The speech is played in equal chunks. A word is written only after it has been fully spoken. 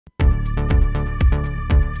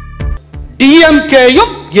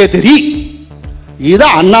டிஎம்கேயும் எதிரி. இது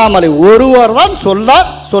அண்ணாமலை ஒருவர் தான்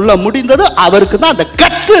சொல்ல முடிந்தது. அவருக்கு தான் அந்த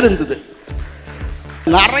கட்ஸ் இருந்தது.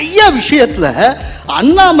 நிறைய விஷயத்துல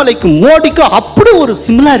அண்ணாமலைக்கு மோடிக்கு அப்படி ஒரு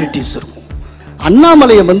சிமிலாரிட்டிஸ் இருக்கும்.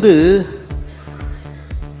 அண்ணாமலையை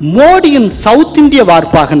மோடியின் சவுத் இந்திய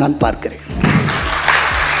வார்ப்பாக நான் பார்க்கிறேன்.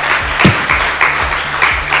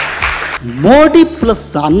 Modi plus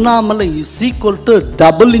Annamalai is equal to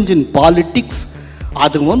double engine politics.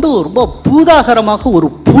 அது ரொம்ப பூதாகரமாக ஒரு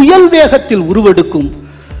புயல் வேகத்தில் உருவெடுக்கும்.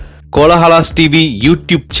 கோலஹலாஸ் டிவி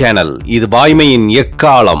யூடியூப் சேனல், இது வாய்மையின்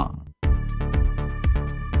எக்காலம்.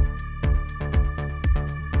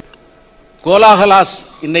 கோலாகலாஸ்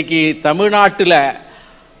இன்னைக்கு தமிழ்நாட்டில்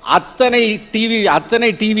அத்தனை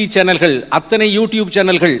டிவி சேனல்கள், அத்தனை யூடியூப்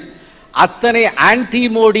சேனல்கள், அத்தனை anti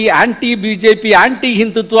Modi, anti BJP, anti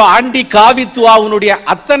Hindutva, anti காவித்துவாவுடைய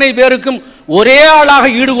அத்தனை பேருக்கும் ஒரே ஆளாக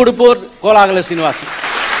ஈடு கொடுப்போர் கோலாகல சீனிவாசன்.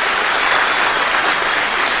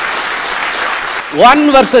 1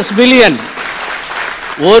 versus பில்லியன்,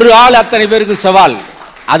 ஒரு ஆள் அத்தனை பேருக்கு சவால்.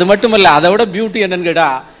 அது மட்டுமல்ல, அதை விட பியூட்டி என்னன்னு கேட்டா,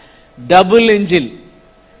 டபுள் இன்ஜின்.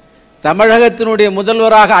 தமிழகத்தினுடைய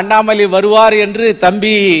முதல்வராக அண்ணாமலை வருவார் என்று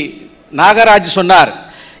தம்பி நாகராஜ் சொன்னார்.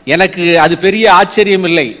 எனக்கு அது பெரிய ஆச்சரியம்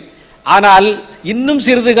இல்லை. ஆனால் இன்னும்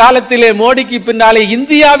சிறிது காலத்திலே மோடிக்கு பின்னாலே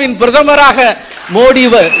இந்தியாவின் பிரதமராக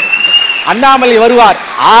அண்ணாமலை வருவார்.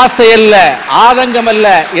 ஆசை அல்ல, ஆதங்கம் அல்ல,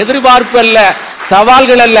 எதிர்பார்ப்பு அல்ல,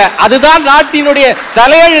 சவால்கள் அல்ல, அதுதான் நாட்டினுடைய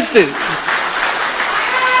தலையெழுத்து.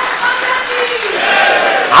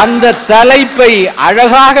 அந்த தலைப்பை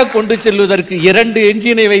அழகாக கொண்டு செல்வதற்கு 2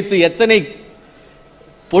 என்ஜினை வைத்து எத்தனை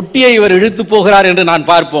பொட்டியை இவர் இழுத்து போகிறார் என்று நான்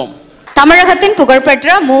பார்ப்போம். தமிழகத்தின் புகழ்பெற்ற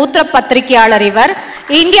மூத்த பத்திரிகையாளர் இவர்.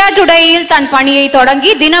 இந்தியா டுடேயில் தன் பணியை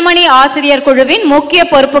தொடங்கி தினமணி ஆசிரியர் குழுவின் முக்கிய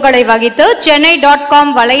பொறுப்புகளை வகித்து chennai.com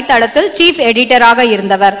வலைத்தளத்தில் சீஃப் எடிட்டராக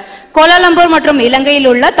இருந்தவர். கோலாலம்பூர் மற்றும் இலங்கையில்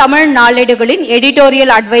உள்ள தமிழ் நாளேடுகளின்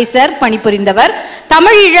எடிட்டோரியல் அட்வைசர் பணிபுரிந்தவர்.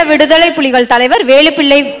 தமிழ் ஈழ விடுதலை புலிகள் தலைவர்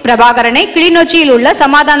வேலுப்பிள்ளை பிரபாகரனை கிளிநொச்சியில் உள்ள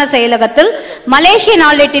சமாதான செயலகத்தில் மலேசிய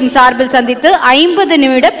நாளேட்டின் சார்பில் சந்தித்து 50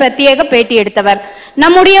 நிமிட பிரத்யேக பேட்டி எடுத்தவர்.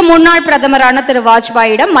 நம்முடைய முன்னாள் பிரதமரான திரு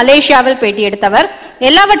வாஜ்பாயிடம் மலேசியாவில் பேட்டி எடுத்தவர்.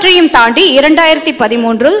 எல்லாவற்றையும் தாண்டி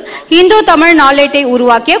 2013 இந்து தமிழ் நாளேட்டை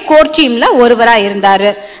உருவாக்கிய கோர் டீம்ல ஒருவராக இருந்தார்.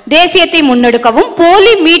 தேசியத்தை முன்னெடுக்கவும்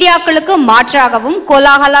போலி மீடியாக்களுக்கு மாற்றாகவும்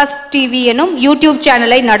கோலாகலாஸ் டிவி எனும் யூடியூப்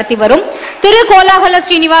சேனலை நடத்தி வரும் திரு கோலாகல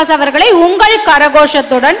ஸ்ரீனிவாஸ் அவர்களை உங்கள்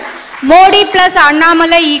கரகோஷத்துடன் Modi plus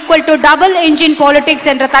Annamalai equal to double engine politics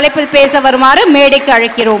என்ற தலைப்பில் பேச வருமாறு மேடைக்கு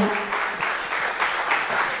அழைக்கிறோம்.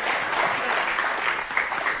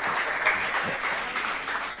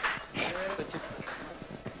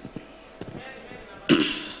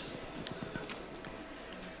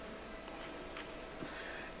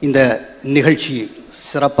 இந்த நிகழ்ச்சியை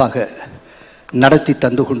சிறப்பாக நடத்தி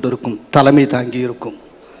தந்து கொண்டிருக்கும், தலைமை தாங்கி இருக்கும்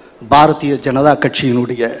பாரதிய ஜனதா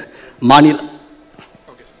கட்சியினுடைய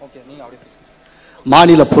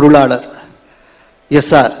மாநில பொருளாளர்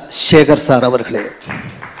எஸ்.ஆர். சேகர் சார் அவர்களே,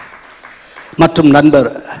 மற்றும்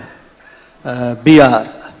நண்பர்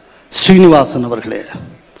பி.ஆர். ஸ்ரீனிவாசன் அவர்களே.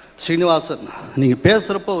 ஸ்ரீனிவாசன், நீங்கள்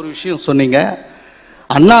பேசுகிறப்ப ஒரு விஷயம் சொன்னீங்க,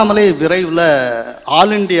 அண்ணாமலை விரைவில்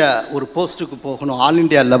ஆல் இண்டியா ஒரு போஸ்ட்டுக்கு போகணும், ஆல்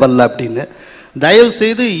இண்டியா லெவலில் அப்படின்னு.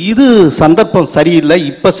 தயவுசெய்து இது சந்தர்ப்பம் சரியில்லை,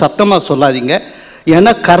 இப்போ சத்தமாக சொல்லாதீங்க.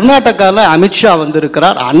 ஏன்னா கர்நாடகாவில் அமித்ஷா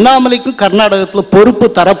வந்திருக்கிறார், அண்ணாமலைக்கும் கர்நாடகத்தில் பொறுப்பு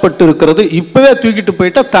தரப்பட்டு இருக்கிறது. இப்போவே தூக்கிட்டு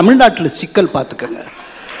போயிட்டா தமிழ்நாட்டில் சிக்கல் பார்த்துக்கங்க.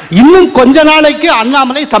 இன்னும் கொஞ்ச நாளைக்கு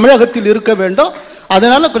அண்ணாமலை தமிழகத்தில் இருக்க வேண்டும்,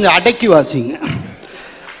 அதனால் கொஞ்சம் அடக்கி வாசிங்க.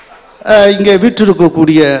 இங்கே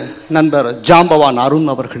வீற்றிருக்கக்கூடிய நண்பர் ஜாம்பவான்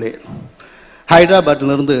அருண் அவர்களே,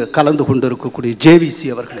 ஹைதராபாத்திலிருந்து கலந்து கொண்டு இருக்கக்கூடிய ஜேவிசி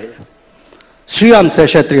அவர்களே, ஸ்ரீராம்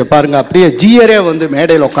சேஷாத்ரியை பாருங்க, அப்படியே ஜியரே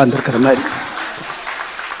மேடையில் உட்காந்துருக்கிற மாதிரி.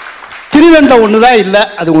 திருவெண்ட ஒன்று தான் இல்லை,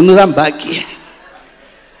 அது ஒன்று தான் பாக்கி.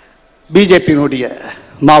 பிஜேபியினுடைய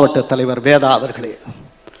மாவட்ட தலைவர் வேதா அவர்களே,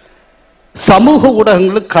 சமூக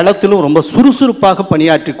ஊடகங்களுக்கு களத்திலும் ரொம்ப சுறுசுறுப்பாக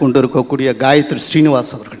பணியாற்றி கொண்டிருக்கக்கூடிய காயத்ரி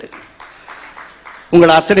ஸ்ரீனிவாஸ் அவர்களே,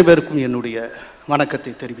 உங்கள் அத்தனை பேருக்கும் என்னுடைய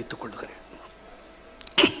வணக்கத்தை தெரிவித்துக் கொள்கிறேன்.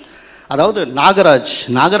 அதாவது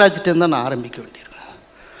நாகராஜ்கிட்டேருந்து தான் நான் ஆரம்பிக்க வேண்டியிருக்கேன்.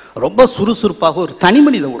 ரொம்ப சுறுசுறுப்பாக ஒரு தனி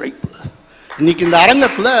மனித உழைப்பு. இன்னைக்கு இந்த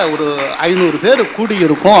அரங்கத்தில் ஒரு 500 பேர்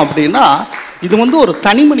கூடியிருக்கோம் அப்படின்னா இது ஒரு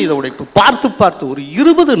தனி மனித உழைப்பு. பார்த்து ஒரு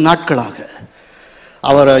 20 நாட்களாக,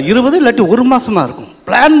 அவர் 20 இல்லாட்டி 1 மாசமாக இருக்கும்,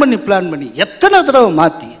 பிளான் பண்ணி எத்தனை தடவை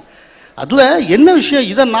மாற்றி. அதில் என்ன விஷயம்,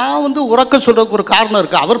 இதை நான் உறக்க சொல்கிறதுக்கு ஒரு காரணம்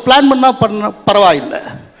இருக்குது. அவர் பிளான் பண்ணால் பரவாயில்லை,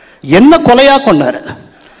 என்ன கொலையாக கொண்டார்,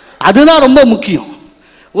 அதுதான் ரொம்ப முக்கியம்.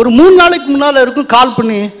 ஒரு 3 நாளைக்கு முன்னால் இருக்கும், கால்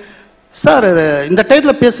பண்ணி, சார் இந்த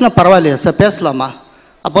டைத்தில் பேசினா பரவாயில்லையா சார், பேசலாமா?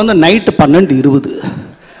 அப்போ நைட்டு 12:20.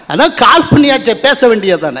 அதான் கால் பண்ணியாச்சே, பேச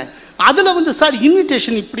வேண்டியது தானே. அதில் வந்து சார்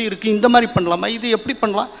இன்விடேஷன் இப்படி இருக்குது, இந்த மாதிரி பண்ணலாமா, இது எப்படி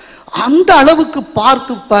பண்ணலாம், அந்த அளவுக்கு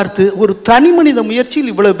பார்த்து பார்த்து ஒரு தனி மனித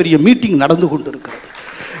முயற்சியில் இவ்வளோ பெரிய மீட்டிங் நடந்து கொண்டு இருக்கிறது.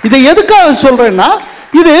 இதை எதுக்காக சொல்கிறேன்னா,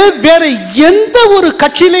 இது வேற எந்த ஒரு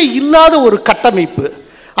கட்சியிலே இல்லாத ஒரு கட்டமைப்பு.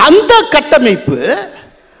 அந்த கட்டமைப்பு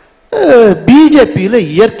பிஜேபியில்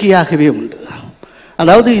இயற்கையாகவே உண்டு.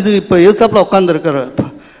 அதாவது இது இப்போ எதிர்த்தாப்புல உட்கார்ந்துருக்கிற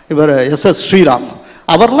இவர் எஸ் ஸ்ரீராம்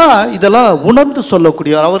அவர்லாம் இதெல்லாம் உணர்ந்து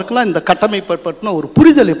சொல்லக்கூடியவர். அவருக்கெல்லாம் இந்த கட்டமைப்பை பற்றின ஒரு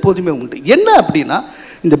புரிதல் எப்போதுமே உண்டு. என்ன அப்படின்னா,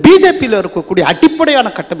 இந்த பிஜேபியில் இருக்கக்கூடிய அடிப்படையான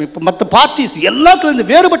கட்டமைப்பு மற்ற பார்ட்டிஸ் எல்லாத்துலேருந்து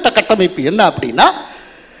வேறுபட்ட கட்டமைப்பு என்ன அப்படின்னா,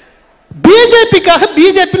 பிஜேபிக்காக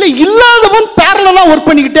பிஜேபியில் இல்லாதவன் பேரலா ஒர்க்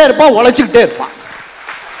பண்ணிக்கிட்டே இருப்பான், உழைச்சிக்கிட்டே இருப்பான்.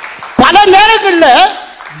 பல நேரங்களில்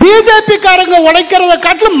பிஜேபி காரங்க உழைக்கிறத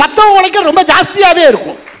காட்டிலும் மற்றவங்க உழைக்கிற ரொம்ப ஜாஸ்தியாகவே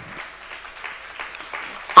இருக்கும்.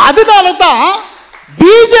 அதனால தான்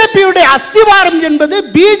பிஜேபியுடைய அஸ்திவாரம் என்பது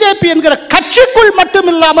பிஜேபி என்கிற கட்சிக்குள் மட்டும்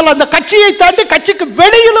இல்லாமல் அந்த கட்சியை தாண்டி கட்சிக்கு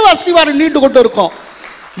வெளியிலும் அஸ்திவாரம் நீண்டு கொண்டு இருக்கும்.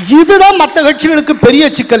 இதுதான் மற்ற கட்சிகளுக்கு பெரிய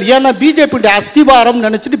சிக்கல். ஏன்னா பிஜேபியுடைய அஸ்திவாரம்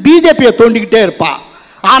நினைச்சிட்டு பிஜேபியை தோண்டிக்கிட்டே இருப்பான்.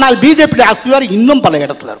 ஆனால் பிஜேபியுடைய அஸ்திவாரம் இன்னும் பல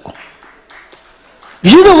இடத்துல இருக்கும்.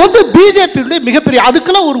 இது வந்து பிஜேபியுடைய மிகப்பெரிய,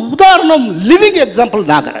 அதுக்கெல்லாம் ஒரு உதாரணம் லிவிங் எக்ஸாம்பிள்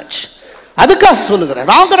நாகராஜ். அதுக்காக சொல்லுகிறேன்,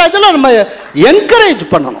 நாகராஜெல்லாம் நம்ம என்கரேஜ்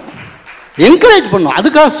பண்ணணும்,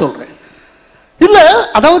 அதுக்காக சொல்றேன். இல்ல,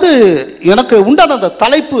 அதாவது எனக்கு உண்டான அந்த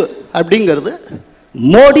தலைப்பு அப்படிங்கிறது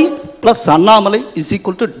Modi plus Annamalai is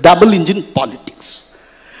equal to double engine politics.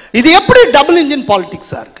 இது எப்படி டபுள் இன்ஜின்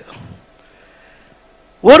பாலிடிக்ஸா இருக்கு?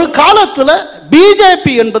 ஒரு காலத்தில்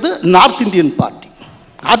பிஜேபி என்பது நார்த் இந்தியன் பார்ட்டி,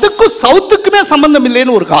 அதுக்கும் சவுத்துக்குமே சம்பந்தம்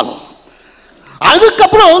இல்லைன்னு ஒரு காலம்.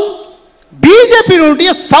 அதுக்கப்புறம் பிஜேபியினுடைய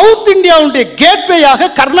சவுத் இந்தியாவுடைய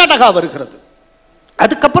கேட்வேயாக கர்நாடகா வருகிறது.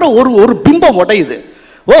 அதுக்கப்புறம் ஒரு பிம்பம் உடையுது,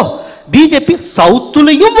 ஓ பிஜேபி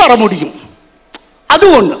சவுத்துலையும் வர முடியும், அது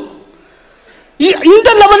ஒண்ணு இந்த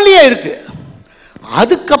லெவல்லையே இருக்கு.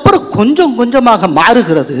 அதுக்கப்புறம் கொஞ்சம் கொஞ்சமாக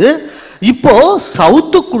மாறுகிறது. இப்போ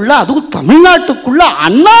சவுத்துக்குள்ள, அதுவும் தமிழ்நாட்டுக்குள்ள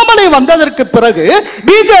அண்ணாமலை வந்ததற்கு பிறகு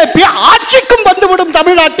பிஜேபி ஆட்சிக்கும் வந்துவிடும்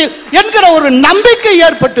தமிழ்நாட்டில் என்கிற ஒரு நம்பிக்கை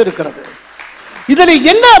ஏற்பட்டு இருக்கிறது. இதுல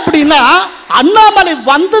என்ன அப்படின்னா, அண்ணாமலை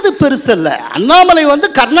வந்தது பெருசல்ல. அண்ணாமலை வந்து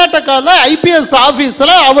கர்நாடகாவில் ஐபிஎஸ்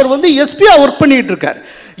ஆபீஸ்ல அவர் வந்து எஸ்பியா ஒர்க் பண்ணிட்டு இருக்காரு.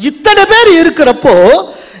 இத்தனை பேர் இருக்கிறப்போ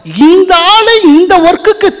இந்த ஆளை இந்த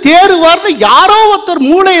ஒர்க்குக்கு தேர்வார்னு யாரோ ஒருத்தர்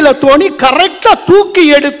மூளையில தோணி கரெக்டா தூக்கி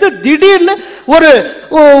எடுத்து திடீர்னு ஒரு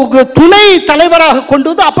துணை தலைவராக கொண்டு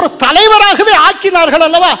வந்து அப்புறம் தலைவராகவே ஆக்கினார்கள்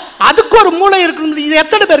அல்லவா? அதுக்கு ஒரு மூளை இருக்கு. இது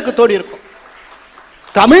எத்தனை பேருக்கு தோணி இருக்கும்?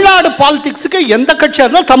 தமிழ்நாடு பாலிடிக்ஸுக்கு எந்த கட்சியா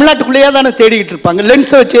இருந்தாலும் தமிழ்நாட்டுக்குள்ளேயே தானே தேடிக்கிட்டு இருப்பாங்க,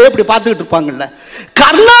 லென்ஸை வச்சே இப்படி பார்த்துக்கிட்டு இருப்பாங்கல்ல.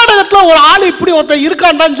 கர்நாடகத்தில் ஒரு ஆள் இப்படி ஒருத்தர்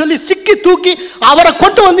இருக்காண்டான்னு சொல்லி சிக்கி தூக்கி அவரை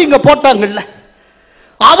கொண்டு வந்து இங்க போட்டாங்கல்ல.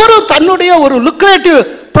 அவரும் தன்னுடைய ஒரு லுக்ரேட்டிவ்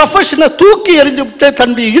ப்ரொஃபஷனை தூக்கி எறிஞ்சுட்டு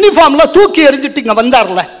தன்னுடைய யூனிஃபார்ம்ல தூக்கி எறிஞ்சிட்டு இங்க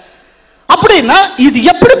வந்தார்ல. அப்படின்னா இது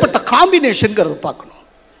எப்படிப்பட்ட காம்பினேஷன்ங்கிறது பார்க்கணும்.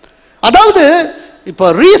 அதாவது இப்போ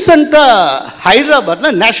ரீசெண்டா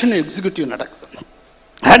ஹைதராபாத்ல நேஷனல் எக்ஸிக்யூட்டிவ் நடக்குது.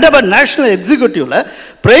 ஹைதராபாத் நேஷனல் எக்ஸிக்யூட்டிவ்ல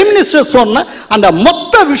பிரைம் மினிஸ்டர் சொன்ன அந்த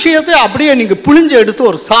மொத்த விஷயத்தை அப்படியே நீங்க புழிஞ்சு எடுத்து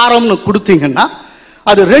ஒரு சாரம்னு கொடுத்தீங்கன்னா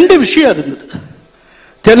அது ரெண்டு விஷயம் இருந்தது.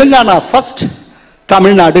 Telangana first,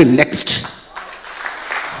 Tamil Nadu next.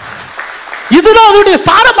 இதுதான் அதனுடைய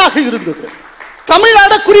சாரமாக இருந்தது.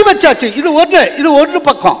 தமிழ்நாடு குறி வச்சாச்சு. இது ஒன்று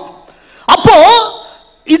பக்கம். அப்போ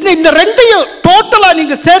இந்த ரெண்டையும் டோட்டலா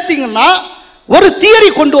நீங்க சேர்த்தீங்கன்னா ஒரு தியரி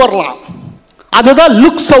கொண்டு வரலாம். அதுதான்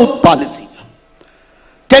லுக் சவுத் பாலிசி,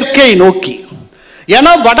 தெற்கை நோக்கி.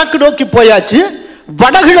 ஏன்னா வடக்கு நோக்கி போயாச்சு,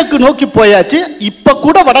 வடகிழக்கு நோக்கி போயாச்சு. இப்ப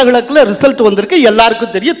கூட வடகிழக்குல ரிசல்ட் வந்திருக்கு,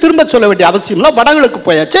 எல்லாருக்கும் தெரியும், திரும்ப சொல்ல வேண்டிய அவசியம் இல்லை. வடகிழக்கு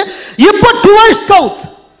போயாச்சு, இப்ப towards south.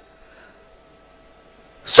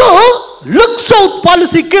 So look south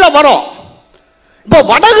policy கீழே வரும். இப்போ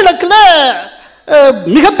வடகிழக்குல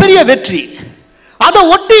மிகப்பெரிய வெற்றி. அதை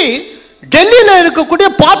ஒட்டி டெல்லியில் இருக்கக்கூடிய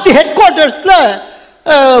பார்ட்டி ஹெட் குவார்டர்ஸ்ல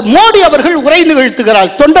மோடி அவர்கள் உரை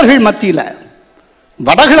நிகழ்த்துகிறார் தொண்டர்கள் மத்தியில்.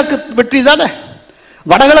 வடகிழக்கு வெற்றி தானே,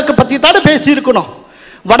 வடகிழக்கு பத்தி தானே பேசி இருக்கணும்.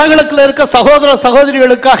 வடகிழக்குல இருக்க சகோதர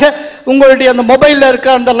சகோதரிகளுக்காக உங்களுடைய அந்த மொபைல்ல இருக்க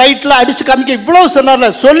அந்த லைட்ல அடிச்சு காமிக்க இவ்வளவு சொன்னார்ல.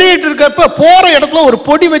 சொல்லிட்டு இருக்கப்ப போற இடத்துல ஒரு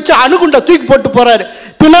பொடி வச்சு அணுகுண்ட தூக்கி போட்டு போறாரு.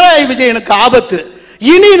 பினராயி விஜயனுக்கு ஆபத்து,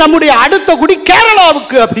 இனி நம்முடைய அடுத்த குடி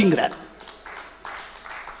கேரளாவுக்கு அப்படிங்கிறார்.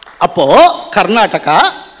 அப்போ கர்நாடகா,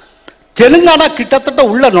 தெலுங்கானா கிட்டத்தட்ட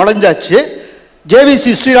உள்ள நுழைஞ்சாச்சு.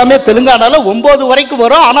 ஜேவிசி ஸ்ரீராமே தெலுங்கானால 9 வரைக்கும்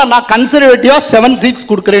வரும், ஆனா நான் கன்சர்வேட்டிவா 7 சீட்ஸ்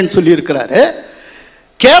கொடுக்கிறேன்னு சொல்லி இருக்கிறாரு.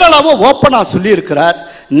 கேரளாவை ஓப்பனா சொல்லி இருக்கிறார்.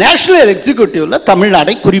 நேஷனல் எக்ஸிக்யூட்டிவ்ல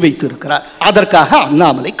தமிழ்நாடை குறிவைத்து இருக்கிறார். அதற்காக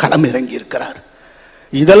அண்ணாமலை களம் இறங்கி இருக்கிறார்.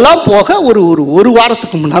 இதெல்லாம் போக ஒரு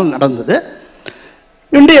வாரத்துக்கு முன்னால் நடந்தது.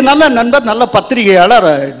 இன்றைய நல்ல நண்பர், நல்ல பத்திரிகையாளர்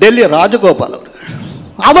டெல்லி ராஜகோபால் அவர்கள்,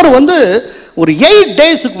 அவர் வந்து ஒரு 8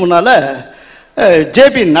 டேஸுக்கு முன்னால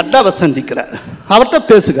ஜேபி நட்டாவை சந்திக்கிறார். அவர்கிட்ட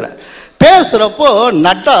பேசுகிறார். பேசுகிறப்போ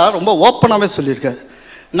நட்டா ரொம்ப ஓப்பனாகவே சொல்லியிருக்கார்.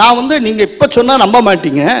 நான் வந்து நீங்கள் இப்போ சொன்னால் நம்ப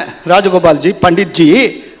மாட்டீங்க ராஜகோபால்ஜி, பண்டிட்ஜி,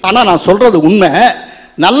 ஆனால் நான் சொல்கிறது உண்மை,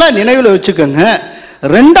 நல்லா நினைவில் வச்சுக்கோங்க.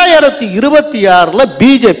 2026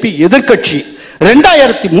 பிஜேபி எதிர்கட்சி,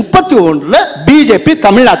 2031 பிஜேபி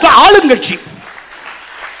தமிழ்நாட்டில் ஆளுங்கட்சி.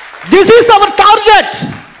 This is our target.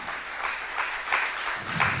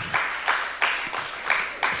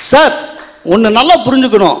 Sir ஒன்று நல்லா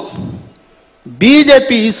புரிஞ்சுக்கணும்,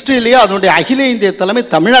 பிஜேபி ஹிஸ்டரியிலேயே அதனுடைய அகில இந்திய தலைமை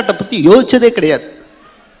தமிழ்நாட்டை பற்றி யோசிச்சதே கிடையாது,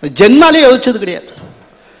 ஜென்மாலே யோசிச்சது கிடையாது.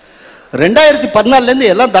 2014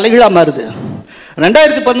 எல்லாம் தலைகீழாக மாறுது.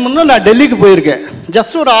 2013 நான் டெல்லிக்கு போயிருக்கேன்.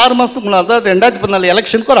 ஜஸ்ட் ஒரு 6 மாதத்துக்கு முன்னால், அதாவது 2014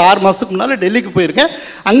 எலெக்ஷனுக்கு ஒரு 6 மாதத்துக்கு முன்னால் டெல்லிக்கு போயிருக்கேன்.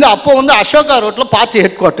 அங்கே அப்போ வந்து அசோகா ரோட்டில் பார்ட்டி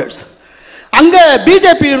ஹெட் குவார்ட்டர்ஸ். அங்கே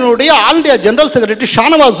பிஜேபியினுடைய all India general secretary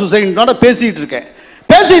Shanavas ஹுசைனோட பேசிகிட்டு இருக்கேன்.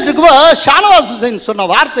 பேசிகிட்டு இருக்கப்போ ஷானவாஸ் ஹுசைன் சொன்ன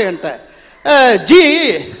வார்த்தை என்கிட்ட, ஜி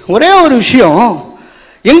ஒரே ஒரு விஷயம்,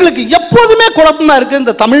 எங்களுக்கு எப்போதுமே குழப்பமாக இருக்குது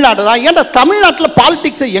இந்த தமிழ்நாடு தான். ஏன்னா தமிழ்நாட்டில்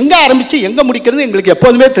பாலிடிக்ஸை எங்கே ஆரம்பித்து எங்கே முடிக்கிறது எங்களுக்கு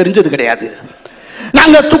எப்போதுமே தெரிஞ்சது கிடையாது.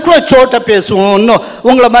 நாங்கள் துக்ளச்சோட்டை பேசுவோம், இன்னும்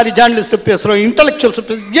உங்களை மாதிரி ஜேர்னலிஸ்ட்டை பேசுகிறோம், இன்டலெக்சுவல்ஸ்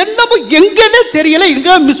பேசுவோம், என்னமோ எங்கேன்னே தெரியல,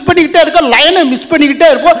 எங்கே மிஸ் பண்ணிக்கிட்டே இருக்கோம், லைனை மிஸ் பண்ணிக்கிட்டே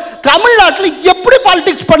இருப்போம், தமிழ்நாட்டில் எப்படி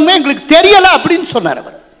பாலிடிக்ஸ் பண்ணணும் எங்களுக்கு தெரியலை அப்படின்னு சொன்னார்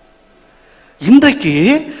அவர். இன்றைக்கு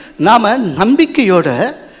நாம் நம்பிக்கையோட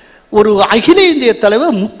ஒரு அகில இந்திய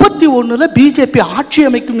தலைவர் 31 பிஜேபி ஆட்சி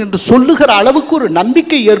அமைக்கும் என்று சொல்லுகிற அளவுக்கு ஒரு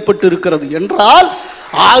நம்பிக்கை ஏற்பட்டு இருக்கிறது என்றால்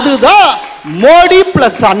அதுதான் மோடி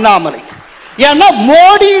பிளஸ் அண்ணாமலை. ஏன்னா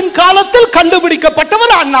மோடியின் காலத்தில்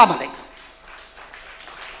கண்டுபிடிக்கப்பட்டவர் அண்ணாமலை.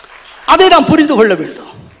 அதை நாம் புரிந்து கொள்ள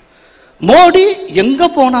வேண்டும். மோடி எங்க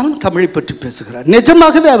போனாலும் தமிழை பற்றி பேசுகிறார்.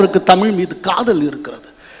 நிஜமாகவே அவருக்கு தமிழ் மீது காதல் இருக்கிறது.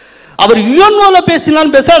 அவர் யுஎன்ஓல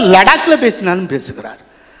பேசினாலும் பேசுகிறார், லடாக்ல பேசினாலும் பேசுகிறார்.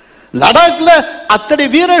 லடாக்ல அத்தனை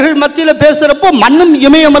வீரர்கள் மத்தியில் பேசுறப்போ மண்ணும்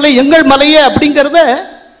இமயமலை எங்கள் மலையே அப்படிங்கிறத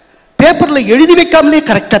பேப்பர்ல எழுதி வைக்காமலே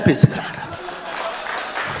கரெக்டா பேசுகிறார்.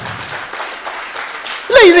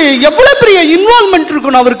 இல்ல இது எவ்வளவு பெரிய இன்வால்வ்மெண்ட்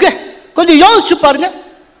இருக்கணும் அவருக்கு, கொஞ்சம் யோசிச்சு பாருங்க.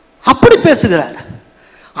 அப்படி பேசுகிறார்.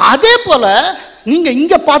 அதே போல நீங்க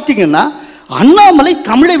இங்க பாத்தீங்கன்னா அண்ணாமலை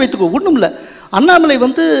தமிழை வைத்துக்கோ ஒண்ணும் இல்லை. அண்ணாமலை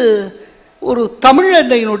வந்து ஒரு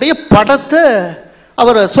தமிழன்னையினுடைய படத்தை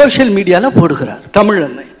அவர் சோசியல் மீடியாவில் போடுகிறார்.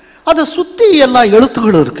 தமிழன்னை அதை சுற்றி எல்லா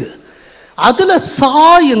எழுத்துக்களும் இருக்கு. அதில் சா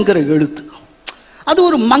என்கிற எழுத்து அது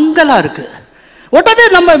ஒரு மங்களா இருக்கு. உடனே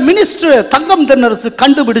நம்ம மினிஸ்டர் தங்கம் தென்னரசு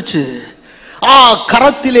கண்டுபிடிச்சு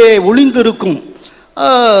கரத்திலே ஒளிந்திருக்கும்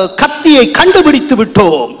கத்தியை கண்டுபிடித்து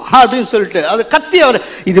விட்டோம் அப்படின்னு சொல்லிட்டு அது கத்தி அவர்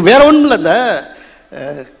இது வேற ஒன்றும் இல்லை. இந்த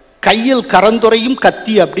கையில் கரந்துரையும்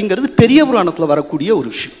கத்தி அப்படிங்கிறது பெரிய புராணத்தில் வரக்கூடிய ஒரு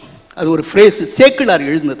விஷயம். அது ஒரு ஃப்ரேஸ் சேக்கிழார்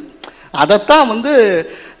எழுந்தது. அதைத்தான் வந்து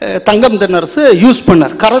தங்கம் தென்னரசு யூஸ்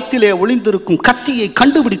பண்ணார். கரத்திலே ஒளிந்திருக்கும் கத்தியை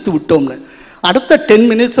கண்டுபிடித்து விட்டோம்னு. அடுத்த 10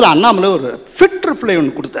 மினிட்ஸில் அண்ணாமலை ஒரு ஃபிட் ரிப்ளை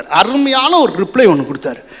ஒன்று கொடுத்தார். அருமையான ஒரு ரிப்ளை ஒன்று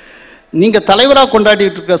கொடுத்தாரு. நீங்கள் தலைவராக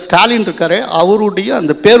கொண்டாடிட்டு இருக்க ஸ்டாலின் இருக்காரு, அவருடைய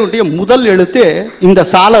அந்த பேருடைய முதல் எழுத்தே இந்த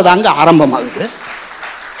சாலை தாங்க ஆரம்பமாகுது.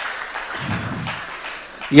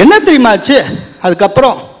 என்ன தெரியுமாச்சு?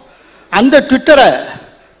 அதுக்கப்புறம் அந்த ட்விட்டரை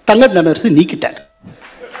தங்கம் தென்னரசு நீக்கிட்டார்.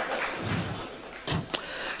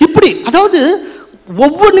 இப்படி அதாவது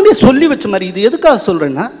ஒவ்வொன்றுமே சொல்லி வச்ச மாதிரி. இது எதுக்காக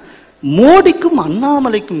சொல்றேன்னா, மோடிக்கும்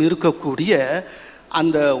அண்ணாமலைக்கும் இருக்கக்கூடிய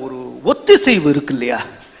அந்த ஒரு ஒத்திசைவு இருக்கு இல்லையா,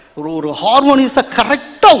 ஒரு ஹார்மோனியஸாக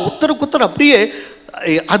கரெக்டாக உத்தரக்குத்தர் அப்படியே.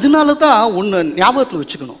 அதனால தான் ஒன்று ஞாபகத்தில்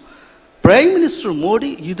வச்சுக்கணும், பிரைம் மினிஸ்டர் மோடி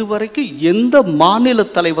இதுவரைக்கும் எந்த மாநில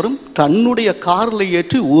தலைவரும் தன்னுடைய காரில்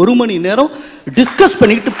ஏற்றி 1 மணி நேரம் டிஸ்கஸ்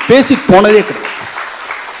பண்ணிக்கிட்டு பேசி போனதே கிடையாது.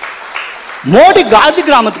 மோடி காந்தி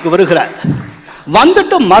கிராமத்துக்கு வருகிறார்,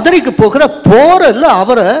 வந்துட்டு மதுரைக்கு போறதுல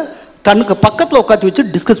அவரை தனக்கு பக்கத்தில் உட்காந்து வச்சு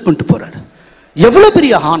டிஸ்கஸ் பண்ணிட்டு போறாரு. எவ்வளவு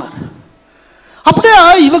பெரிய ஆனர்! அப்படியே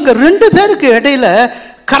இவங்க 2 பேருக்கு இடையில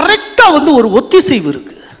கரெக்டா வந்து ஒரு ஒத்திசைவு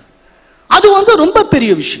இருக்கு. அது வந்து ரொம்ப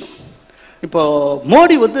பெரிய விஷயம். இப்போ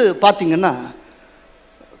மோடி வந்து பாத்தீங்கன்னா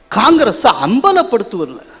காங்கிரஸ்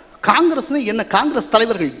அம்பலப்படுத்துவதில்லை. காங்கிரஸ் என்ன, காங்கிரஸ்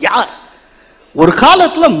தலைவர்கள் யார்? ஒரு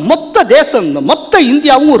காலத்துல மொத்த தேசம், மொத்த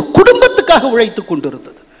இந்தியாவும் ஒரு குடும்பத்துக்காக உழைத்து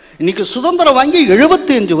கொண்டிருந்தது. இன்னைக்கு சுதந்திரம் வாங்கி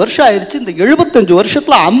 75 வருஷம் ஆயிடுச்சு. இந்த 75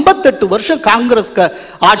 வருஷத்துல 58 வருஷம் காங்கிரஸ்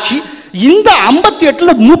ஆட்சி. இந்த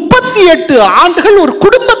 58ல 38 ஆண்டுகள் ஒரு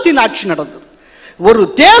குடும்பத்தின் ஆட்சி நடந்தது. ஒரு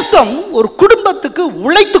தேசம் ஒரு குடும்பத்துக்கு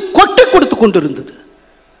உழைத்து கொட்டி கொடுத்து கொண்டிருந்தது.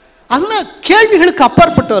 அதெல்லாம் கேள்விகளுக்கு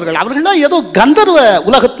அப்பாற்பட்டவர்கள். அவர்கள்லாம் ஏதோ கந்தர்வ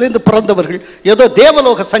உலகத்திலிருந்து பிறந்தவர்கள், ஏதோ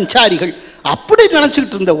தேவலோக சஞ்சாரிகள் அப்படி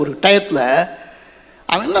நினைச்சுக்கிட்டு இருந்த ஒரு டயத்துல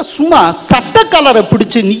அதெல்லாம் சும்மா சட்டக்காலரை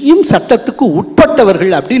பிடிச்சு நீயும் சட்டத்துக்கு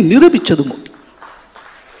உட்பட்டவர்கள் அப்படின்னு நிரூபிச்சது Modi.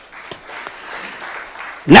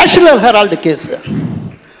 National Herald case,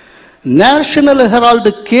 national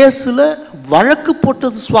Herald கேஸ்ல வழக்கு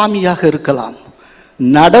போட்டது சுவாமியாக இருக்கலாம்,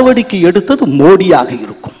 நடவடிக்கை எடுத்தது மோடியாக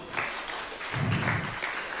இருக்கும்.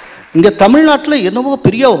 இங்க தமிழ்நாட்டில் என்னவோ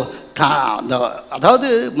பெரிய அதாவது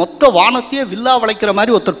மொத்த வானத்தையே வில்லா வளைக்கிற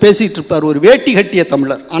மாதிரி ஒருத்தர் பேசிட்டு இருப்பார், ஒரு வேட்டி கட்டிய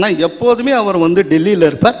தமிழர். ஆனால் எப்போதுமே அவர் வந்து டெல்லியில்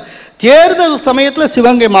இருப்பார். தேர்தல் சமயத்தில்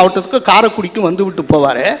சிவகங்கை மாவட்டத்துக்கு காரைக்குடிக்கும் வந்து விட்டு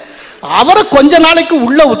போவார். அவரை கொஞ்ச நாளைக்கு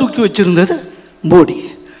உள்ள ஒதுக்கி வச்சிருந்தது மோடி.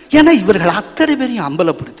 ஏன்னா இவர்கள் அத்தனை பேரையும்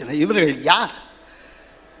அம்பலப்படுத்தின இவர்கள் யார்?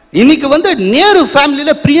 இன்னைக்கு வந்து நேரு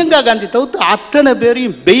ஃபேமிலியில் பிரியங்கா காந்தி தவிர்த்து அத்தனை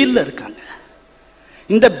பேரையும் பெயிலில் இருக்காங்க.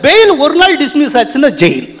 இந்த பெயில் ஒரு நாள் டிஸ்மிஸ் ஆச்சுன்னா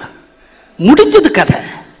ஜெயில் முடிஞ்சது கதை.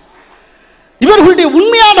 இவர்களுடைய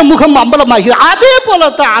உண்மையான முகம் அம்பலமாகி அதே போல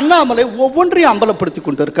தான் அண்ணாமலை ஒவ்வொன்றையும் அம்பலப்படுத்தி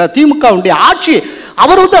கொண்டிருக்கார். திமுகவுடைய ஆட்சி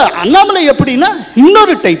அவர் வந்து அண்ணாமலை எப்படின்னா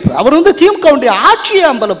இன்னொரு டைப். அவர் வந்து திமுகவுடைய ஆட்சியை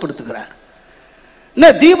அம்பலப்படுத்துகிறார்.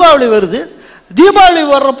 என்ன தீபாவளி வருது, தீபாவளி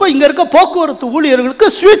வர்றப்போ இங்க இருக்க போக்குவரத்து ஊழியர்களுக்கு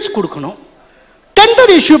ஸ்வீட்ஸ் கொடுக்கணும்.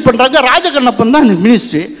 டெண்டர் இஷ்யூ பண்றாங்க. ராஜகண்ணப்பன் தான்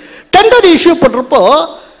மினிஸ்ட்ரி. டெண்டர் இஷ்யூ பண்றப்போ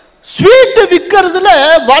ஸ்வீட் விற்கிறதுல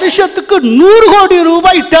வருஷத்துக்கு 100 கோடி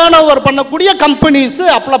ரூபாய் டேர்ன் ஓவர் பண்ணக்கூடிய கம்பெனிஸ்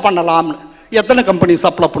அப்ளை பண்ணலாம்னு. எத்தனை கம்பெனிஸ்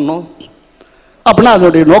அப்ளை பண்ணும் அப்படின்னா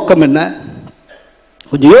அதனுடைய நோக்கம் என்ன?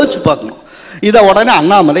 கொஞ்சம் யோசிச்சு பார்க்கணும். இதை உடனே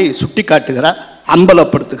அண்ணாமலை சுட்டி காட்டுகிறார்,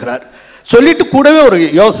 அம்பலப்படுத்துகிறார். சொல்லிட்டு கூடவே ஒரு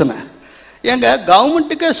யோசனை, எங்க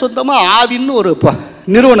கவர்மெண்ட்டுக்கே சொந்தமாக ஆவின்னு ஒரு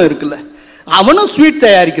நிறுவனம் இருக்குல்ல, அவனும் ஸ்வீட்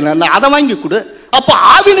தயாரிக்கிறான், அதை வாங்கி கொடு. அப்போ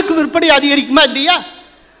ஆவினுக்கு விற்பனை அதிகரிக்குமா இல்லையா?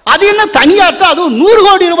 அது என்ன தனியாட்டா? அதுவும் 100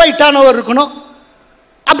 கோடி ரூபாய் டர்ன் ஓவர் இருக்கணும்.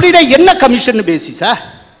 அப்படின்னா என்ன கமிஷன் பேசிஸா?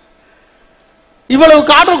 இவ்வளவு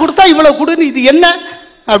ஆர்டர் கொடுத்தா இவ்வளவு கொடுன்னு இது என்ன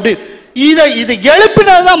அப்படி? இதை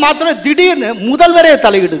எழுப்பினதுதான் மாத்திரம் திடீர்னு முதல்வரே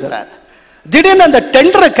தலையிடுகிறார். திடீர்னு அந்த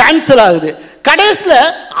டெண்டர் கேன்சல் ஆகுது. கடைசியில்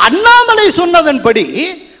அண்ணாமலை சொன்னதன்படி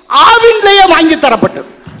ஆவின்லேயே வாங்கி தரப்பட்டது.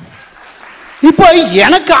 இப்போ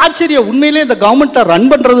எனக்கு ஆச்சரியம், உண்மையிலே இந்த கவர்மெண்ட்டை ரன்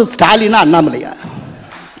பண்றது ஸ்டாலினா அண்ணாமலையா?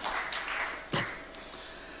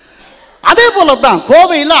 அதே போல தான்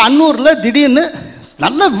கோவையில் அன்னூர்ல திடீர்னு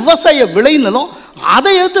நல்ல விவசாய விளைநிலம்,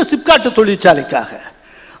 அதை எடுத்து சிப்காட்டு தொழிற்சாலைக்காக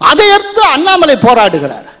அதை எடுத்து அண்ணாமலை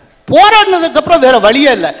போராடுகிறார். போராடினதுக்கு அப்புறம் வேற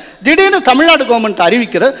வழியே இல்லை. திடீர்னு தமிழ்நாடு கவர்மெண்ட்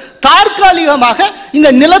அறிவிக்கிறது, தற்காலிகமாக இந்த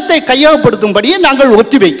நிலத்தை கையகப்படுத்தும்படியே நாங்கள்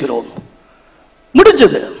ஒத்தி வைக்கிறோம்.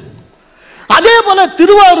 முடிஞ்சது. அதே போல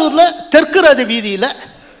திருவாரூர்ல தெற்கு ரத வீதியில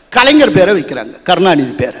கலைஞர் பேரை வைக்கிறாங்க,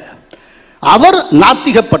 கருணாநிதி பேரை. அவர்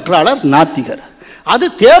நாத்திக பற்றாளர், நாத்திகர். அது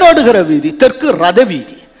தேரோடுகிற வீதி தெற்கு ரத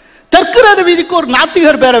வீதி. தெற்கு ரத வீதிக்கு ஒரு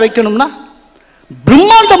நாத்திகர் பேரை வைக்கணும்னா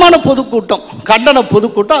பிரம்மாண்டமான பொதுக்கூட்டம், கண்டன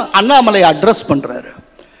பொதுக்கூட்டம் அண்ணாமலை அட்ரஸ் பண்றாரு.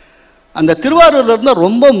 அந்த திருவாரூர்ல இருந்த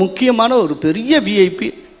ரொம்ப முக்கியமான ஒரு பெரிய விஐபி,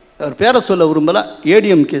 அவர் பேரை சொல்ல விரும்பல,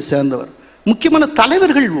 ஏடிஎம்கே சேர்ந்தவர், முக்கியமான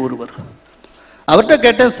தலைவர்கள் ஒருவர். அவர்கிட்ட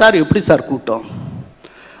கேட்டேன், சார் எப்படி சார் கூட்டம்?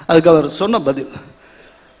 அதுக்கு அவர் சொன்ன பதில்,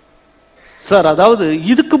 சார் அதாவது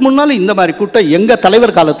இதுக்கு முன்னால இந்த மாதிரி கூட்டம் எங்க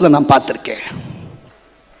தலைவர் காலத்தில் நான் பார்த்துருக்கேன்,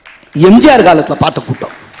 எம்ஜிஆர் காலத்தில் பார்த்த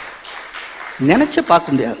கூட்டம் நினைச்ச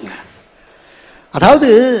பார்க்க முடியாதுங்க. அதாவது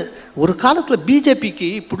ஒரு காலத்தில் பிஜேபிக்கு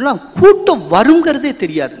இப்படிலாம் கூட்டம் வருங்கிறதே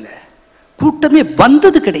தெரியாதுங்க, கூட்டமே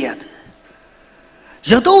வந்தது கிடையாது.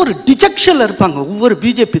 ஏதோ ஒரு டிஜெக்ஷன்ல இருப்பாங்க ஒவ்வொரு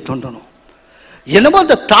பிஜேபி தொண்டனும். என்னமோ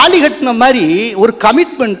அந்த தாலி கட்டின மாதிரி ஒரு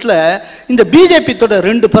கமிட்மெண்ட்ல இந்த பிஜேபி தொட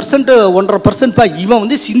 2% 1.5% இவன்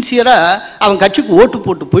வந்து சின்சியரா அவன் கட்சிக்கு ஓட்டு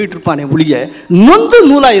போட்டு போயிட்டு இருப்பானே ஒழிய நொந்து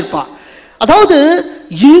நூலாயிருப்பான். அதாவது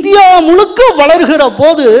இந்தியா முழுக்க வளர்கிற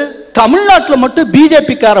போது தமிழ்நாட்டில் மட்டும்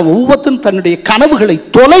பிஜேபிக்காரன் ஒவ்வொருத்தரும் தன்னுடைய கனவுகளை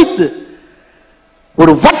தொலைத்து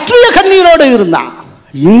ஒரு வற்றிய கண்ணீரோடு இருந்தான்.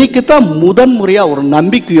 இன்னைக்கு தான் முதன்முறையா ஒரு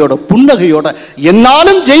நம்பிக்கையோட புன்னகையோட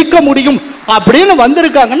என்னாலும் ஜெயிக்க முடியும் அப்படின்னு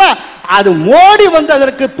வந்திருக்காங்கன்னா அது மோடி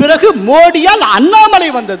வந்ததற்கு பிறகு, மோடியால் அண்ணாமலை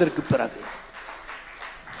வந்ததற்கு பிறகு.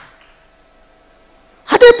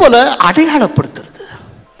 அதே போல அடையாளப்படுத்துறது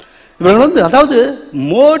இவர்கள் வந்து, அதாவது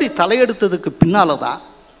மோடி தலையெடுத்ததுக்கு பின்னால்தான்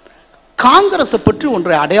காங்கிரஸை பற்றி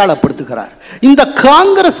ஒன்றை அடையாளப்படுத்துகிறார். இந்த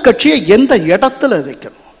காங்கிரஸ் கட்சியை எந்த இடத்துல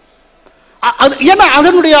வைக்கணும், ஏன்னா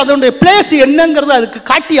அதனுடைய பிளேஸ் என்னங்கிறது அதுக்கு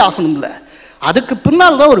காட்டி ஆகணும்ல. அதுக்கு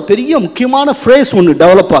பின்னால் தான் ஒரு பெரிய முக்கியமான ஃப்ரேஸ் ஒன்று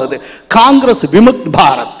டெவலப் ஆகுது, காங்கிரஸ் விமுக்த்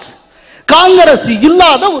பாரத், காங்கிரஸ்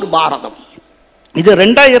இல்லாத ஒரு பாரதம். இது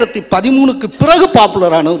 2013க்கு பிறகு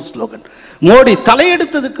பாப்புலரான ஒரு ஸ்லோகன். மோடி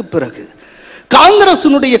தலையெடுத்ததுக்கு பிறகு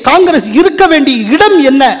காங்கிரஸ் இருக்க வேண்டிய இடம்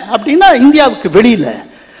என்ன அப்படின்னா இந்தியாவுக்கு வெளியில.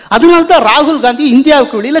 அதனால்தான் ராகுல் காந்தி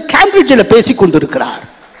இந்தியாவுக்கு வெளியில கேம்பிரிட்ஜில் பேசி கொண்டிருக்கிறார்.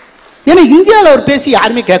 ஏன்னா இந்தியாவில் அவர் பேசி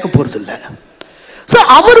யாருமே கேட்க போறது இல்லை. ஸோ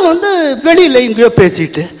அவர் வந்து வெளியில எங்கேயோ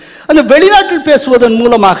பேசிட்டு அந்த வெளிநாட்டில் பேசுவதன்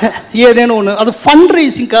மூலமாக ஏதேனும் ஒன்று, அது ஃபண்ட்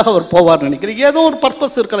ரைசிங்காக அவர் போவார் நினைக்கிறேன், ஏதோ ஒரு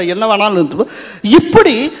பர்பஸ் இருக்கிற என்ன வேணாலும் இருந்து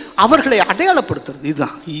இப்படி அவர்களை அடையாளப்படுத்துறது.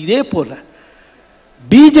 இதுதான். இதே போல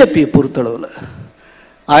பிஜேபியை பொறுத்தளவில்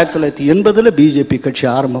 1980 பிஜேபி கட்சி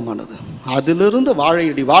ஆரம்பமானது. அதிலிருந்து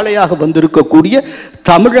வாழையடி வாழையாக வந்திருக்கக்கூடிய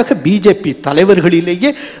தமிழக பிஜேபி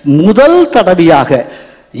தலைவர்களிலேயே முதல் தடவையாக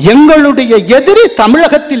எங்களுடைய எதிரி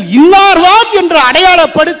தமிழகத்தில் இன்னார்தான் என்று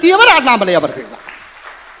அடையாளப்படுத்தியவர் அண்ணாமலை அவர்கள்.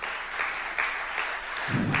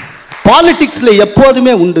 பாலிடிக்ஸ்ல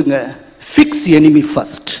எப்போதுமே உண்டுங்க, fix enemy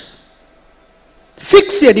first.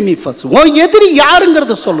 Fix enemy first. உன் எதிரி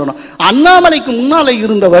யாருங்கிறத சொல்லணும். அண்ணாமலைக்கு முன்னால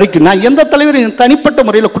இருந்த வரைக்கும் நான் எந்த தலைவரையும் தனிப்பட்ட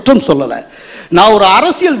முறையில் குற்றம் சொல்லலை. நான் ஒரு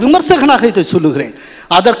அரசியல் விமர்சகனாக இதை சொல்லுகிறேன்.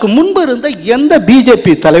 அதற்கு முன்பு இருந்த எந்த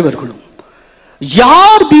பிஜேபி தலைவர்களும்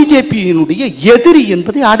யார் பிஜேபியினுடைய எதிரி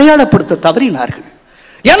என்பதை அடையாளப்படுத்த தவறினார்கள்.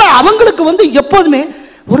 ஏன்னா அவங்களுக்கு எப்போதுமே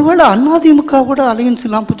ஒருவேளை அதிமுகவோட அலையன்ஸ்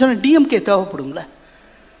இல்லாமல் போச்சுன்னா டிஎம்கே தேவைப்படும்ல,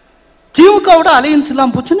 திமுகவோட அலையன்ஸ்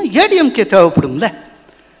இல்லாமல் போச்சுன்னா ஏடிஎம்கே தேவைப்படும்ல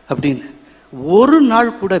அப்படின்னு. ஒரு நாள்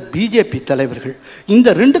கூட பிஜேபி தலைவர்கள் இந்த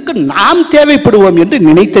ரெண்டுக்கு நாம் தேவைப்படுவோம் என்று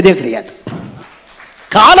நினைத்ததே கிடையாது.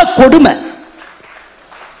 கால கொடுமை.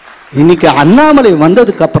 இன்னைக்கு அண்ணாமலை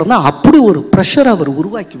வந்ததுக்கு அப்புறம் தான் அப்படி ஒரு பிரஷர் அவர்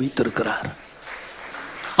உருவாக்கி வைத்திருக்கிறார்.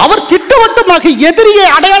 அவர் திட்டவட்டமாக எதிரியை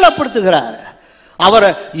அடையாளப்படுத்துகிறார். அவர்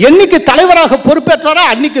என்னைக்கு தலைவராக பொறுப்பேற்றாரோ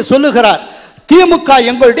அன்னைக்கு சொல்லுகிறார், திமுக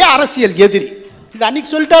எங்களுடைய அரசியல் எதிரி. இது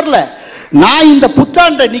அன்னைக்கு சொல்லிட்டார்ல. நான் இந்த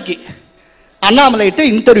புத்தாண்டு அன்னைக்கு அண்ணாமலைகிட்ட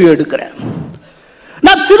இன்டர்வியூ எடுக்கிறேன்.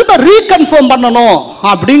 நான் திரும்ப ரீகன்ஃபார்ம் பண்ணணும்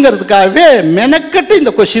அப்படிங்கிறதுக்காகவே மெனக்கட்டு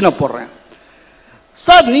இந்த கொஸ்டினை போடுறேன்.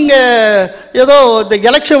 சார், நீங்கள் ஏதோ இந்த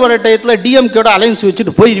எலெக்ஷன் வர டயத்தில் டிஎம்கேட அலையன்ஸ்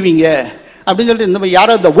வச்சுட்டு போயிடுவீங்க அப்படின்னு சொல்லிட்டு இந்த மாதிரி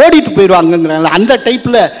யாரோ இந்த ஓடிட்டு போயிடுவாங்கங்கிறாங்க. அந்த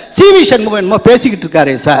டைப்பில் சிவி சண்முகம் என்னமோ பேசிக்கிட்டு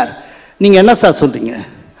இருக்காரே சார், நீங்கள் என்ன சார் சொல்கிறீங்க?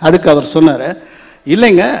 அதுக்கு அவர் சொன்னார்,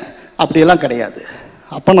 இல்லைங்க அப்படியெல்லாம் கிடையாது.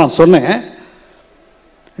 அப்போ நான் சொன்னேன்,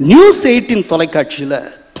 நியூஸ் 18 தொலைக்காட்சியில்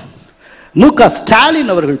மு.க.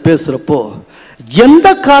 ஸ்டாலின் அவர்கள் பேசுகிறப்போ எந்த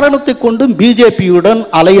காரணத்தை கொண்டும் பிஜேபியுடன்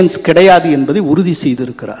அலையன்ஸ் கிடையாது என்பதை உறுதி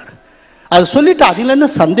செய்திருக்கிறார். அது சொல்லிட்டு அதில் என்ன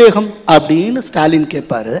சந்தேகம் அப்படின்னு ஸ்டாலின்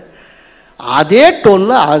கேட்பாரு. அதே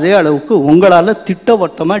டோன்ல அதே அளவுக்கு உங்களால்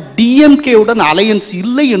திட்டவட்டமாக டிஎம்கேவுடன் அலையன்ஸ்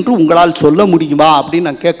இல்லை என்று உங்களால் சொல்ல முடியுமா அப்படின்னு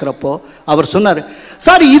நான் கேட்குறப்போ அவர் சொன்னார்,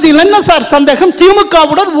 சார் இதில் என்ன சார் சந்தேகம்,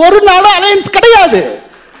 திமுகவுடன் ஒரு நாளும் அலையன்ஸ் கிடையாது.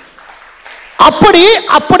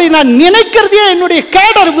 அப்படி நான் நினைக்கிறதே என்னுடைய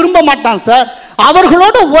கேடர் விரும்ப மாட்டான் சார்.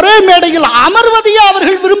 அவர்களோடு ஒரே மேடையில் அமர்வதையே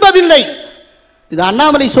அவர்கள் விரும்பவில்லை. இது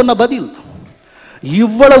அண்ணாமலை சொன்ன பதில்.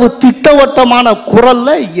 இவ்வளவு திட்டவட்டமான குரல்ல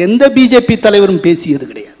எந்த பிஜேபி தலைவரும் பேசியது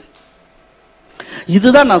கிடையாது.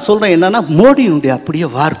 இதுதான் நான் சொல்றேன், என்னன்னா மோடியினுடைய அப்படியே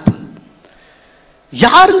வார்ப்பு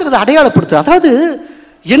யாருங்கிறத அடையாளப்படுத்து. அதாவது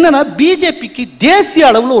என்னன்னா பிஜேபிக்கு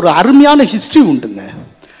தேசிய அளவில் ஒரு அருமையான ஹிஸ்டரி உண்டுங்க.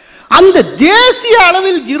 அந்த தேசிய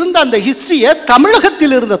அளவில் இருந்த அந்த ஹிஸ்டரியை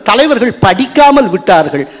தமிழகத்தில் இருந்த தலைவர்கள் படிக்காமல்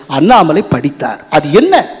விட்டார்கள். அண்ணாமலை படித்தார். அது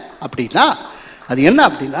என்ன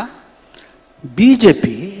அப்படின்னா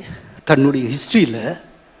பிஜேபி தன்னுடைய ஹிஸ்டரியில்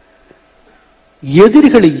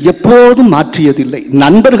எதிரிகளை எப்போதும் மாற்றியதில்லை,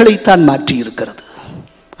 நண்பர்களைத்தான் மாற்றி இருக்கிறது.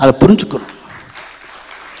 அதை புரிஞ்சுக்கணும்.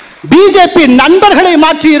 பிஜேபி நண்பர்களை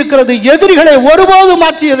மாற்றி இருக்கிறது, எதிரிகளை ஒருபோதும்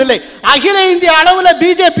மாற்றியதில்லை. அகில இந்திய அளவில்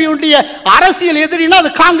பிஜேபியுடைய அரசியல் எதிரினா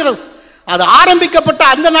அது காங்கிரஸ். அது ஆரம்பிக்கப்பட்ட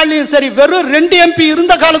அந்த நாளிலும் சரி, வெறும் 2 எம்பி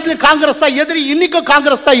இருந்த காலத்திலும் காங்கிரஸ் தான் எதிரி, இன்னைக்கும்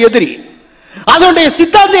காங்கிரஸ் தான் எதிரி. அதனுடைய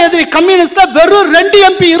சித்தாந்த எதிரி கம்யூனிஸ்ட். வெறும் 2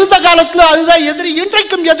 எம்பி இருந்த காலத்தில் அதுதான் எதிரி,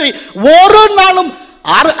 இன்றைக்கும் எதிரி. ஒரு நாளும்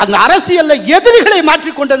அந்த அரசியல்ல எதிரிகளை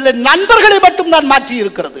மாற்றிக் கொண்டதில்லை, நண்பர்களை மட்டும் தான் மாற்றி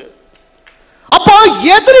இருக்கிறது. அப்போ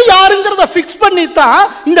எதிரி யாருங்கிறத பிக்ஸ் பண்ணி தான்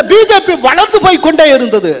இந்த பிஜேபி வளர்ந்து போய் கொண்டே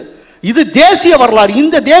இருந்தது. இது தேசிய வரலாறு.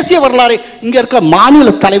 இந்த தேசிய வரலாறை இங்க இருக்க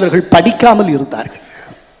மாநில தலைவர்கள் படிக்காமல் இருந்தார்கள்.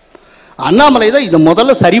 அண்ணாமலை தான் இதை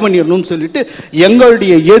முதல்ல சரி பண்ணிடணும்னு சொல்லிட்டு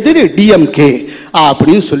எங்களுடைய எதிரி டிஎம்கே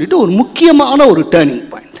அப்படின்னு சொல்லிட்டு ஒரு முக்கியமான ஒரு டேர்னிங்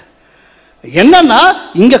பாயிண்ட். என்னன்னா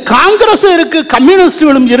இங்க காங்கிரஸ் இருக்கு,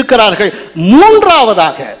 கம்யூனிஸ்டுகளும் இருக்கிறார்கள்.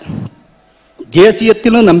 மூன்றாவதாக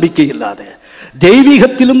தேசியத்திலும் நம்பிக்கை இல்லாத,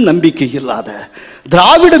 தெய்வீகத்திலும் நம்பிக்கை இல்லாத,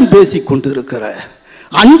 திராவிடம் பேசிக் கொண்டிருக்கிற,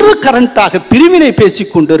 அன்று கரண்டாக பிரிவினை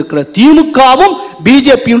பேசிக் கொண்டிருக்கிற திமுகவும்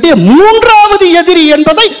பிஜேபியுடைய மூன்றாவது எதிரி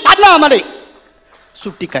என்பதை அண்ணாமலை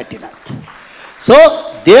சுட்டி காட்டினார். சோ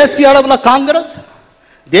தேசிய அளவில் காங்கிரஸ்,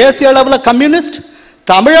 தேசிய அளவில் கம்யூனிஸ்ட்,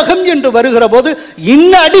 தமிழகம் என்று வருகிற போது in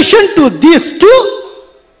addition to these two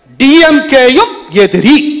டிஎம்கேயும்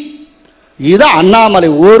எதிரி. இது அண்ணாமலை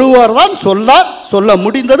ஒருவர் தான் சொல்ல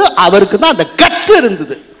முடிந்தது. அவருக்கு தான் அந்த கட்ஸ்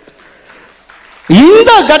இருந்தது.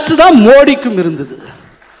 இந்த கட்ஸ் தான் மோடிக்கும் இருந்தது.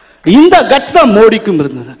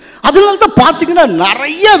 அதனால தான் பார்த்தீங்கன்னா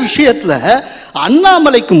நிறைய விஷயத்துல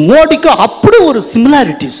அண்ணாமலைக்கும் மோடிக்கும் அப்படி ஒரு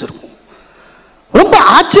சிமிலாரிட்டிஸ் இருக்கும். ரொம்ப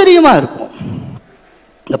ஆச்சரியமா இருக்கும்.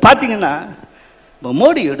 பார்த்தீங்கன்னா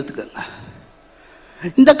மோடி எடுத்துக்கங்க,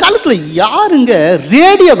 இந்த காலத்தில் யாருங்க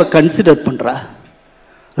ரேடியோவை கன்சிடர் பண்றா?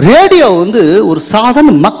 ரேடியோ ஒரு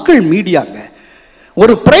சாதாரண மக்கள் மீடியாங்க.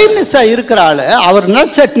 ஒரு பிரைம் மினிஸ்டர் இருக்கிற ஆளு அவர்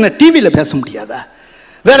நினைச்ச டிவியில் பேச முடியாதா?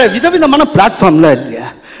 வேற விதவிதமான பிளாட்ஃபார்ம்லாம் இல்லையா?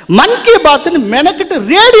 மன் கி பாத்னு மெனக்கிட்டு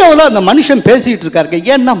ரேடியோவில் அந்த மனுஷன் பேசிட்டு இருக்காரு.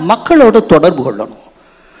 ஏன்னா மக்களோட தொடர்பு கொள்ளணும்,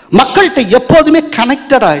 மக்கள்கிட்ட எப்போதுமே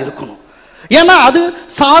கனெக்டடாக இருக்கணும். ஏன்னா அது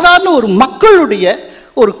சாதாரண ஒரு மக்களுடைய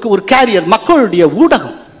ஒரு கேரியர், மக்களுடைய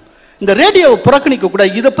ஊடகம். இந்த ரேடியோவை புறக்கணிக்க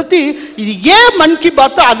கூடாது. இதை பற்றி இது ஏன் மன் கி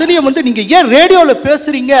பாத் அதுலேயும் நீங்கள் ஏன் ரேடியோவில்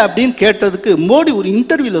பேசுகிறீங்க அப்படின்னு கேட்டதுக்கு மோடி ஒரு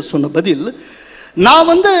இன்டர்வியூவில் சொன்ன பதில்,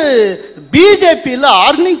 நான் பிஜேபியில்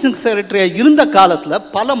ஆர்கனைசிங் செக்ரட்டரியாக இருந்த காலத்தில்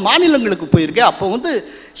பல மாநிலங்களுக்கு போயிருக்கேன். அப்போ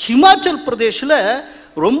ஹிமாச்சல் பிரதேஷில்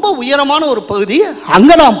ரொம்ப உயரமான ஒரு பகுதி,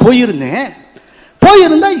 அங்கே நான் போயிருந்தேன்.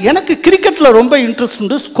 எனக்கு கிரிக்கெட்டில் ரொம்ப இன்ட்ரெஸ்ட்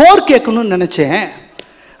உண்டு, ஸ்கோர் கேட்கணும்னு நினச்சேன்.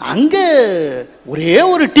 அங்கே ஒரே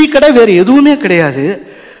ஒரு டீ கடை, வேறு எதுவுமே கிடையாது.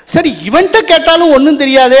 சரி இவன்ட்ட கேட்டாலும் ஒன்றும்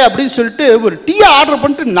தெரியாதே அப்படின்னு சொல்லிட்டு ஒரு டீயை ஆர்டர்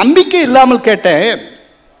பண்ணிட்டு நம்பிக்கை இல்லாமல் கேட்டேன்,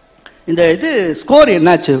 இந்த ஸ்கோர்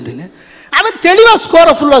என்னாச்சு அப்படின்னு. அவன் தெளிவாக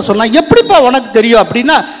ஸ்கோரை ஃபுல்லாக சொன்னான். எப்படிப்பா உனக்கு தெரியும்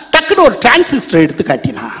அப்படின்னா டக்குன்னு ஒரு டிரான்சிஸ்டர் எடுத்து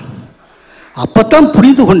காட்டினான். அப்போ தான்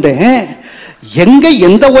புரிந்து கொண்டேன், எங்கே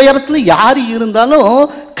எந்த உயரத்தில் யார் இருந்தாலும்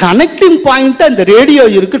கனெக்டிங் பாயிண்ட் அந்த ரேடியோ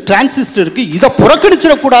இருக்குது, டிரான்சிஸ்டர் இருக்குது. இதை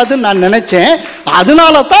புறக்கணிச்சிடக்கூடாதுன்னு நான் நினச்சேன்.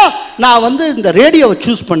 அதனால தான் நான் இந்த ரேடியோவை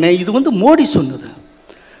சூஸ் பண்ணேன். இது மோடி சொன்னது.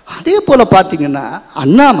 அதே போல் பார்த்தீங்கன்னா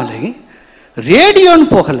அண்ணாமலை ரேடியோன்னு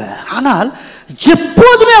போகலை, ஆனால்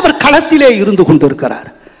எப்போதுமே அவர் களத்திலே இருந்து கொண்டு இருக்கிறார்.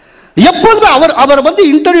 எப்போதுமே அவர்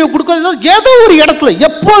இன்டர்வியூ கொடுக்கறது ஏதோ ஒரு இடத்துல,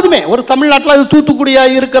 எப்போதுமே ஒரு தமிழ்நாட்டில் அது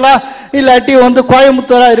தூத்துக்குடியாக இருக்கலாம், இல்லாட்டி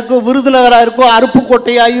கோயம்புத்தூராக இருக்கும், விருதுநகராக இருக்கும்,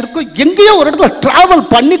 அருப்புக்கோட்டையாக இருக்கும், எங்கேயோ ஒரு இடத்துல டிராவல்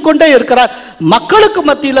பண்ணிக்கொண்டே இருக்கிறார். மக்களுக்கு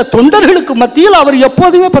மத்தியில், தொண்டர்களுக்கு மத்தியில் அவர்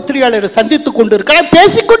எப்போதுமே பத்திரிகையாளரை சந்தித்து கொண்டு இருக்கிறார்,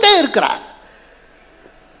 பேசிக்கொண்டே இருக்கிறார்.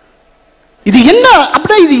 இது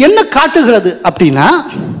என்ன காட்டுகிறது அப்படின்னா,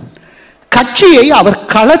 கட்சியை அவர்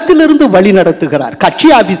களத்திலிருந்து வழி நடத்துகிறார், கட்சி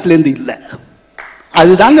ஆபீஸ்லேருந்து இல்லை.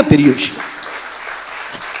 அதுதாங்க பெரிய விஷயம்.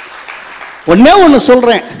 ஒண்ணு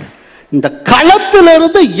சொல்றேன், இந்த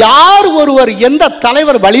களத்திலிருந்து யார் ஒருவர் எந்த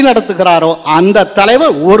தலைவர் வழி நடத்துகிறாரோ அந்த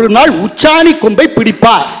தலைவர் ஒரு நாள் உச்சாணி கொம்பை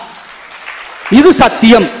பிடிப்பார். இது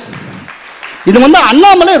சத்தியம். இது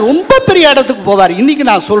அண்ணாமலை ரொம்ப பெரிய இடத்துக்கு போவார். இன்னைக்கு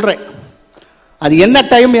நான் சொல்றேன், அது என்ன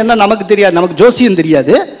டைம் என்ன நமக்கு தெரியாது, நமக்கு ஜோசியம்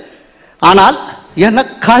தெரியாது. ஆனால் ஏன்னா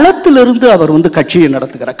களத்திலிருந்து அவர் கட்சியை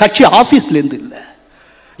நடத்துகிறார், கட்சி ஆபீஸ்லேருந்து இல்லை.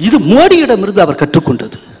 இது மோடியிடமிருந்து அவர்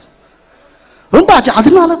கற்றுக்கொண்டது. ரொம்ப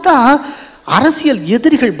அதனால தான் அரசியல்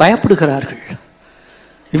எதிரிகள் பயப்படுகிறார்கள்.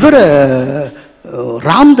 இவர்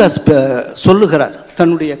ராம்தாஸ் சொல்லுகிறார்,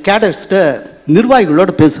 தன்னுடைய கேடர்ஸ்ட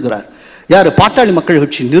நிர்வாகிகளோடு பேசுகிறார். யார்? பாட்டாளி மக்கள்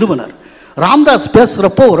கட்சி நிறுவனர் ராம்தாஸ்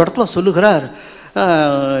பேசுகிறப்போ ஒரு இடத்துல சொல்லுகிறார்,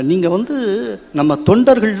 நீங்கள் நம்ம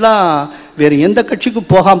தொண்டர்கள்லாம் வேறு எந்த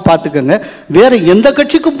கட்சிக்கும் போகாமல் பார்த்துக்கங்க, வேறு எந்த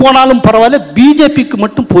கட்சிக்கும் போனாலும் பரவாயில்ல, பிஜேபிக்கு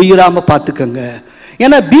மட்டும் போயிடாமல் பார்த்துக்கங்க.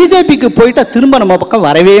 ஏன்னா பிஜேபிக்கு போயிட்டா திரும்ப நம்ம பக்கம்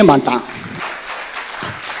வரவே மாட்டான்.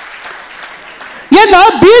 ஏன்னா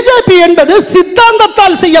பிஜேபி என்பது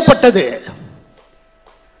சித்தாந்தத்தால் செய்யப்பட்டது,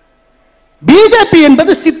 பிஜேபி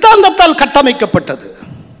என்பது சித்தாந்தத்தால் கட்டமைக்கப்பட்டது.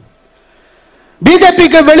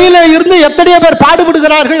 பிஜேபிக்கு வெளியில இருந்து எத்தனையோ பேர்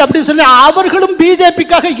பாடுபடுகிறார்கள் அப்படின்னு சொல்லி, அவர்களும்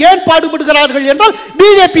பிஜேபிக்காக ஏன் பாடுபடுகிறார்கள் என்றால்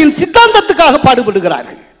பிஜேபியின் சித்தாந்தத்துக்காக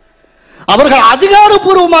பாடுபடுகிறார்கள். அவர்கள்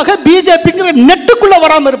அதிகாரப்பூர்வமாக பிஜேபிங்கிற நெட்டுக்குள்ள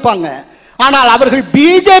வராமல் இருப்பாங்க, ஆனால் அவர்கள்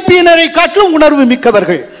பிஜேபியினரை காட்டிலும் உணர்வு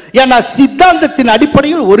மிக்கவர்கள். ஏன்னா சித்தாந்தத்தின்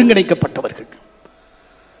அடிப்படையில் ஒருங்கிணைக்கப்பட்டவர்கள்.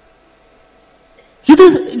 இது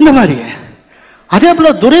இந்த மாதிரி. அதே போல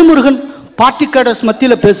துரைமுருகன் பார்ட்டி கேடர்ஸ்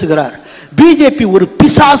மத்தியில் பேசுகிறார், பிஜேபி ஒரு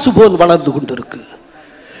பிசாசு போல் வளர்ந்து கொண்டிருக்கு,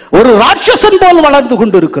 ஒரு ராட்சசன் போல் வளர்ந்து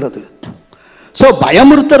கொண்டிருக்கிறது. சோ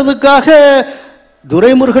பயமுறுத்துறதுக்காக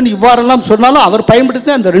துரைமுருகன் இவ்வாறெல்லாம் சொன்னாலும் அவர்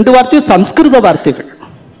பயன்படுத்தின அந்த ரெண்டு வார்த்தையும் சம்ஸ்கிருத வார்த்தைகள்.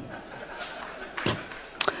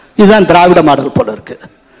 இதுதான் திராவிட மாடல் போல இருக்கு.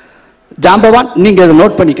 ஜாம்பவான் நீங்க இதை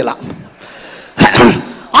நோட் பண்ணிக்கலாம்.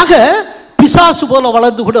 ஆக பிசாசு போல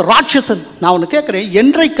வளர்ந்து கூட ராட்சசன். நான் ஒன்று கேட்கிறேன்,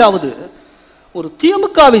 என்றைக்காவது ஒரு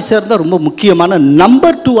திமுகவை சேர்ந்த ரொம்ப முக்கியமான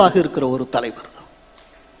நம்பர் 2 ஆக இருக்கிற ஒரு தலைவர்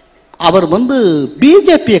அவர்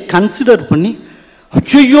பிஜேபியை கன்சிடர் பண்ணி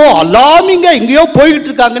ஐயோ அலாமிங்க எங்கேயோ போய்கிட்டு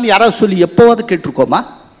இருக்காங்கன்னு யாராவது சொல்லி எப்போவாது கேட்டிருக்கோமா?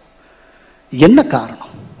 என்ன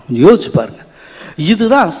காரணம் யோசிச்சு பாருங்க.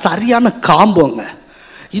 இதுதான் சரியான காம்போங்க.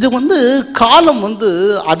 இது காலம்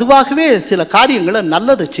அதுவாகவே சில காரியங்களை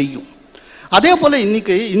நல்லதை செய்யும். அதே போல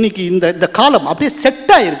இன்னைக்கு இந்த காலம் அப்படியே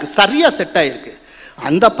செட் ஆயிருக்கு, சரியா செட் ஆயிருக்கு.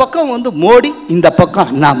 அந்த பக்கம் மோடி, இந்த பக்கம்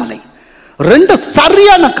அண்ணாமலை, ரெண்டு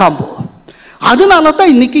சரியான காம்போ. அதனால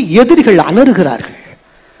தான் இன்னைக்கு எதிரிகள் அலறுகிறார்கள்.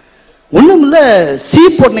 ஒண்ணுமில்ல, சி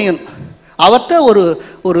பொன்னையன் அவர்கிட்ட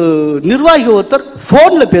ஒரு நிர்வாகி ஒருத்தர்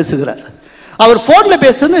போன்ல பேசுகிறார். அவர் போன்ல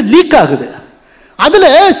பேசுறது லீக் ஆகுது. அதுல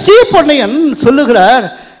சி பொன்னையன் சொல்லுகிறார்,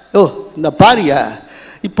 ஓ இந்த பாரியா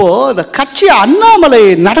இப்போ இந்த கட்சி அண்ணாமலை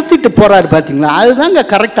நடத்திட்டு போறாரு பார்த்தீங்களா, அதுதாங்க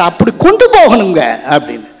கரெக்டாக அப்படி கொண்டு போகணுங்க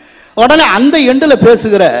அப்படின்னு. உடனே அந்த எண்டில்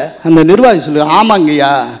பேசுகிற அந்த நிர்வாகி சொல்லு,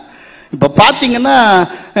 ஆமாங்கய்யா இப்போ பார்த்தீங்கன்னா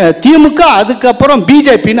திமுக அதுக்கப்புறம்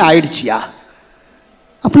பிஜேபின்னு ஆயிடுச்சியா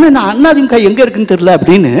அப்படின்னா நான் அதிமுக எங்கே இருக்குன்னு தெரியல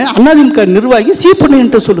அப்படின்னு அதிமுக நிர்வாகி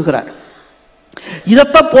சீப்பண்ணன்ட்டு சொல்லுகிறார்.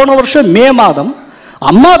 இதைத்தான் போன வருஷம் மே மாதம்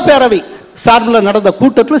அம்மா பேரவை சார்பில் நடந்த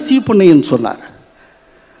கூட்டத்தில் சீப்பண்ணையன் சொன்னார்.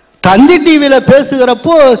 தந்தி டிவியில்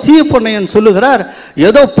பேசுகிறப்போ சீப்பண்ணையன் சொல்லுகிறார்,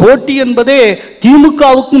 ஏதோ போட்டி என்பதே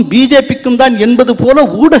திமுகவுக்கும் பிஜேபிக்கும் தான் என்பது போல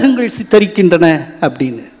ஊடகங்கள் சித்தரிக்கின்றன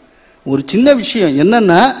அப்படின்னு. ஒரு சின்ன விஷயம்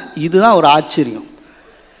என்னன்னா, இதுதான் ஒரு ஆச்சரியம்,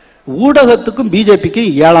 ஊடகத்துக்கும்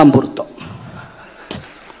பிஜேபிக்கும் 7ஆம் பொருத்தம்.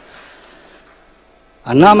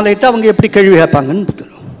 அண்ணாமலைட்டு அவங்க எப்படி கேள்வி கேட்பாங்கன்னு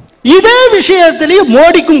தெரியும். இதே விஷயத்திலேயே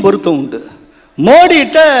மோடிக்கும் பொருத்தம் உண்டு.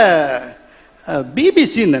 மோடிட்ட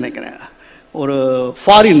பிபிசின்னு நினைக்கிறேன் ஒரு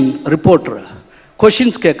ஃபாரின் ரிப்போர்ட்டர்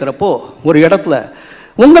கொஷின்ஸ் கேட்குறப்போ ஒரு இடத்துல,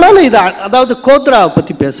 உங்களால் இதை அதாவது கோத்ராவை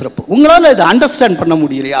பற்றி பேசுகிறப்போ உங்களால் இதை அண்டர்ஸ்டாண்ட் பண்ண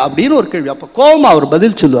முடியலையா அப்படின்னு ஒரு கேள்வி. அப்போ கோபமாக அவர்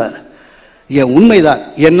பதில் சொல்லுவார், என் உண்மைதான்,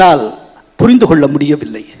 என்னால் புரிந்து கொள்ள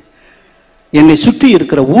முடியவில்லை, என்னை சுற்றி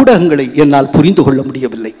இருக்கிற ஊடகங்களை என்னால் புரிந்து கொள்ள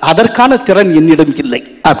முடியவில்லை, அதற்கான திறன் என்னிடம் இல்லை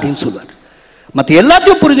அப்படின்னு சொல்வார். மற்ற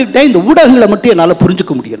எல்லாத்தையும் புரிஞ்சுக்கிட்டேன், இந்த ஊடகங்களை மட்டும் என்னால்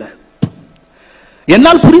புரிஞ்சுக்க முடியலை,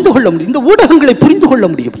 என்னால் புரிந்து கொள்ள முடியும், இந்த ஊடகங்களை புரிந்து கொள்ள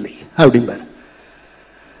முடியவில்லை அப்படிம்பார்.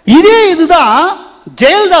 இதே இதுதான்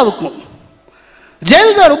ஜெயலலிதாவுக்கும்.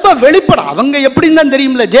 ஜெயலலிதா ரொம்ப வெளிப்படம், அவங்க எப்படின்னு தான்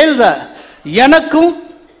தெரியுமில்ல, ஜெயலலிதா எனக்கும்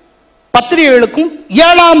பத்திரிகைகளுக்கும்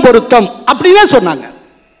 7ஆம் பொருத்தம் அப்படின்னே சொன்னாங்க.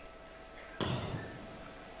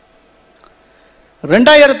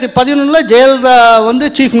 2011 ஜெயலலிதா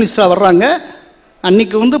சீஃப் மினிஸ்டராக வர்றாங்க.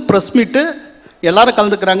 அன்னைக்கு ப்ரெஸ் மீட்டு எல்லாரும்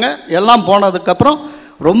கலந்துக்கிறாங்க. எல்லாம் போனதுக்கப்புறம்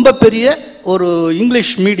ரொம்ப பெரிய ஒரு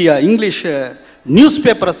இங்கிலீஷ் மீடியா, இங்கிலீஷ் நியூஸ்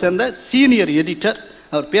பேப்பரை சேர்ந்த சீனியர் எடிட்டர்,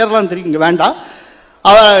 அவர் பேரெல்லாம் தெரியும், இங்கே வேண்டாம்,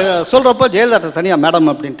 அவர் சொல்கிறப்போ ஜெயலலிதா தனியாக மேடம்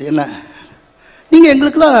அப்படின்ட்டு, என்ன நீங்கள்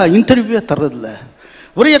எங்களுக்கெல்லாம் இன்டர்வியூவே தர்றதில்ல,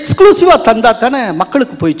 ஒரு எக்ஸ்க்ளூசிவாக தந்தால் தானே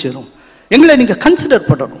மக்களுக்கு போய் சேரும், எங்களை நீங்கள் கன்சிடர்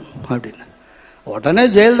பண்ணணும் அப்படின்னு. உடனே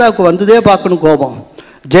ஜெயலலிதாவுக்கு வந்ததே பார்க்கணும் கோபம்.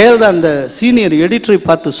 ஜெயலலிதா அந்த சீனியர் எடிட்டரை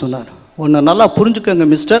பார்த்து சொன்னார், ஒன்று நல்லா புரிஞ்சுக்கங்க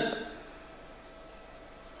மிஸ்டர்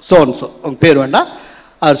சோன் சோ, உங்க பேர் வேண்டாம்,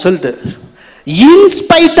 அவர் சொல்லிட்டு,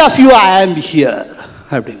 இன்ஸ்பைட் ஆஃப் யூ ஐ ஆம் ஹியர்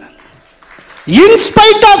அப்படின்னா,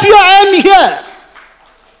 இன்ஸ்பைட் ஆஃப் யூ ஐ ஆம் ஹியர்,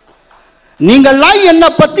 நீங்கள்லாம் என்னை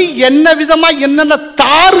பத்தி என்ன விதமா என்னென்ன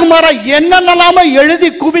தாறுமாற என்னென்னலாம எழுதி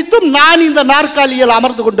குவித்தும் நான் இந்த நாற்காலியில்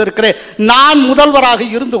அமர்ந்து கொண்டிருக்கிறேன், நான் முதல்வராக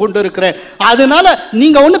இருந்து கொண்டிருக்கிறேன், அதனால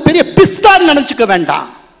நீங்க ஒண்ணு பெரிய பிஸ்தான் நினைச்சுக்க வேண்டாம்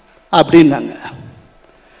அப்படின்னாங்க.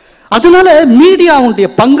 அதனால மீடியாவுடைய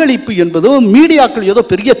பங்களிப்பு என்பதும் மீடியாக்கள் ஏதோ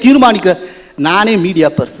பெரிய தீர்மானிக்க, நானே மீடியா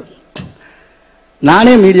பர்சன்,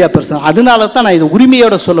 அதனால தான் நான் இதை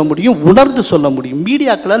உரிமையோட சொல்ல முடியும், உணர்ந்து சொல்ல முடியும்.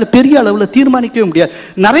 மீடியாக்களால் பெரிய அளவில் தீர்மானிக்கவே முடியாது.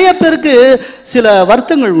 நிறைய பேருக்கு சில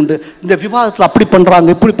வருத்தங்கள் உண்டு, இந்த விவாதத்தில் அப்படி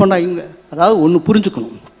பண்ணுறாங்க இப்படி பண்ணுறாங்க. அதாவது ஒன்று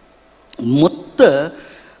புரிஞ்சுக்கணும், மொத்த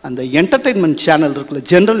அந்த என்டர்டெயின்மெண்ட் சேனல் இருக்குல்ல,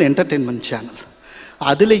 ஜென்ரல் என்டர்டெயின்மெண்ட் சேனல்,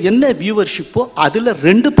 அதில் என்ன வியூவர்ஷிப்போ அதில்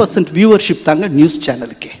 2% வியூவர்ஷிப் தாங்க நியூஸ்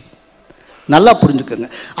சேனலுக்கே. நல்லா புரிஞ்சுக்கோங்க,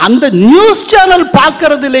 அந்த நியூஸ் சேனல்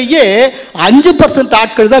பார்க்கறதுலேயே 5%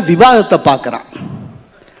 ஆட்கள் தான் விவாதத்தை பார்க்குறான்.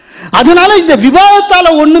 அதனால இந்த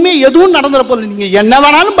விவாதத்தால் ஒண்ணுமே எதுவும் நடந்துற போது நீங்க என்ன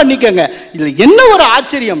வேணாலும் பண்ணிக்கங்க. இதுல என்ன ஒரு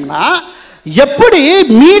ஆச்சரியம்னா, எப்படி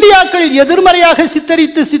மீடியாக்கள் எதிர்மறையாக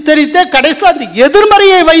சித்தரித்து கடைசியில் அந்த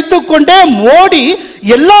எதிர்மறையை வைத்துக் கொண்டே மோடி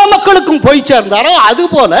எல்லா மக்களுக்கும் போய் சேர்ந்தாரோ,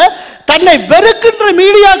 அதுபோல தன்னை வெறுக்கின்ற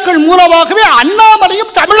மீடியாக்கள் மூலமாகவே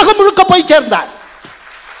அண்ணாமலையும் தமிழகம் முழுக்க போய் சேர்ந்தார்.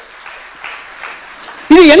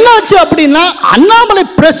 இது என்னாச்சு அப்படின்னா, அண்ணாமலை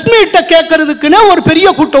பிரஸ் மீட்டை கேட்கறதுக்குன்னே ஒரு பெரிய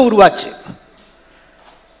கூட்டம் உருவாச்சு.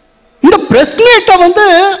 இந்த பிரஸ் மீட்டை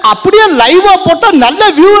அப்படியே லைவா போட்டா நல்ல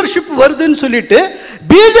வியூவர்ஷிப் வருதுன்னு சொல்லிட்டு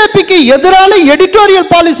பிஜேபிக்கு எதிரான எடிட்டோரியல்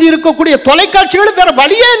பாலிசி இருக்கக்கூடிய தொலைக்காட்சிகள் வேற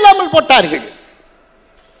வழியே இல்லாமல் போட்டார்கள்.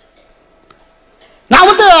 நான்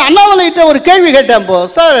அண்ணாமலைகிட்ட ஒரு கேள்வி கேட்டேன்,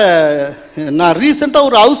 சார் நான் ரீசெண்டாக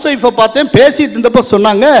ஒரு ஹவுஸ் ஒய்ஃபை பார்த்தேன், பேசிட்டு இருந்தப்போ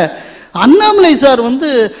சொன்னாங்க, அண்ணாமலை சார்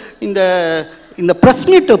இந்த இந்த ப்ரெஸ்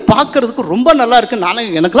மீட்டை பார்க்கறதுக்கு ரொம்ப நல்லா இருக்கு,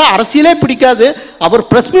 எனக்குலாம் அரசியலே பிடிக்காது, அவர்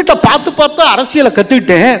ப்ரெஸ் மீட்டை பார்த்து அரசியலை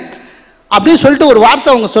கற்றுக்கிட்டேன் அப்படின்னு சொல்லிட்டு ஒரு வார்த்தை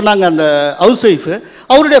அவங்க சொன்னாங்க. அந்த ஹவுஸ் ஒய்ஃபு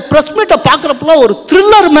அவருடைய ப்ரெஸ் மீட்டை பார்க்குறப்பெல்லாம் ஒரு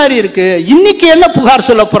த்ரில்லர் மாதிரி இருக்கு, இன்னைக்கு என்ன புகார்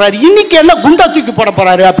சொல்ல போறாரு, இன்னைக்கு என்ன குண்டா தூக்கி போட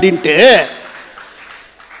போறாரு அப்படின்ட்டு.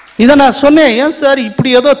 இதை நான் சொன்னேன், ஏன் சார் இப்படி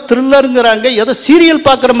ஏதோ த்ரில்லருங்கிறாங்க, ஏதோ சீரியல்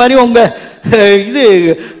பார்க்குற மாதிரி உங்க இது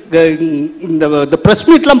இந்த ப்ரெஸ்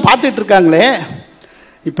மீட்லாம் பார்த்துட்டு இருக்காங்களே,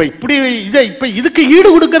 இப்போ இதுக்கு ஈடு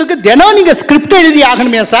கொடுக்கறதுக்கு தினம் நீங்கள் ஸ்கிரிப்ட் எழுதி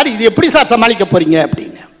ஆகணுமே சார், இது எப்படி சார் சமாளிக்க போறீங்க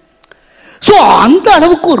அப்படின்னு. ஸோ அந்த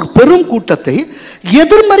அளவுக்கு ஒரு பெரும் கூட்டத்தை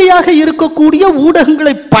எதிர்மறையாக இருக்கக்கூடிய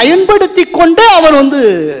ஊடகங்களை பயன்படுத்தி கொண்டே அவர்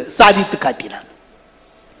சாதித்து காட்டினார்.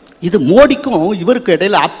 இது மோடிக்கும் இவருக்கு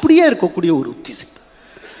இடையில அப்படியே இருக்கக்கூடிய ஒரு உத்திசைவு.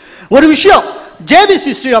 ஒரு விஷயம்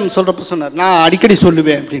ஜேபிசி ஸ்ரீராம் சொல்றப்ப சொன்னார், நான் அடிக்கடி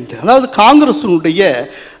சொல்லுவேன் அப்படின்ட்டு. அதாவது காங்கிரஸினுடைய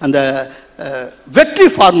அந்த வெற்றி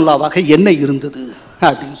ஃபார்முலாவாக என்ன இருந்தது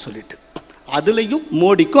அப்படின்னு சொல்லிட்டு, அதுலேயும்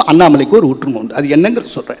மோடிக்கும் அண்ணாமலைக்கும் ஒரு ஒற்றுமை உண்டு. அது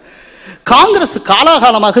என்னங்கிறது சொல்றேன். காங்கிரஸ்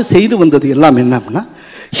காலாகாலமாக செய்து வந்தது எல்லாம் என்னன்னா,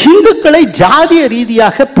 இந்துக்களை ஜாதிய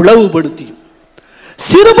ரீதியாக பிளவுபடுத்தியும்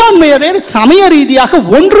சிறுபான்மையரை சமய ரீதியாக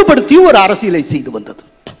ஒன்றுபடுத்தியும் ஒரு அரசியலை செய்து வந்தது.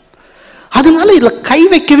 அதனால இதுல கை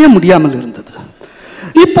வைக்கவே முடியாமல் இருந்தது.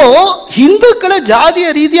 இப்போ இந்துக்களை ஜாதிய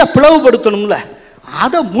ரீதியா பிளவுபடுத்தணும்ல,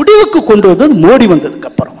 அதை முடிவுக்கு கொண்டு வந்தது மோடி வந்ததுக்கு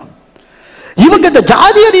அப்புறம். இவங்க இந்த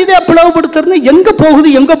ஜாதிய ரீதியா பிளவுபடுத்துறது எங்க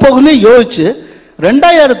போகுதுன்னு யோசிச்சு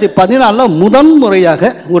 2014 முதன் முறையாக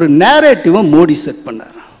ஒரு நேரேட்டிவை மோடி செட்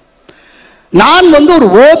பண்ணார். நான் ஒரு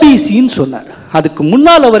ஓபிசின்னு சொன்னார். அதுக்கு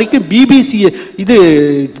முன்னால வரைக்கும்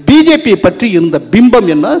பிஜேபி பற்றி இருந்த பிம்பம்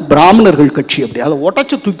என்ன, பிராமணர்கள் கட்சி, அப்படி அதை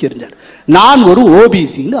உடச்சு தூக்கி எறிஞ்சார். நான் ஒரு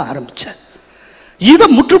ஓபிசின்னு ஆரம்பிச்சேன். இதை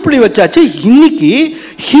முற்றுப்புள்ளி வச்சாச்சு. இன்னைக்கு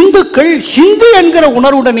ஹிந்துக்கள் ஹிந்து என்கிற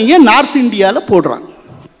உணர்வுடனேயே நார்த் இந்தியாவில் போடுறாங்க.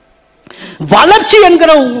 வளர்ச்சி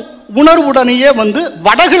என்கிற உணர்வுடனேயே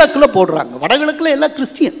வடகிழக்குல போடுறாங்க. வடகிழக்குல எல்லாம்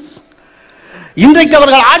கிறிஸ்டியன்ஸ். இன்றைக்கு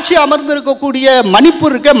அவர்கள் ஆட்சி அமர்ந்திருக்கக்கூடிய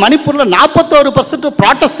மணிப்பூர் இருக்க, மணிப்பூர்ல 41%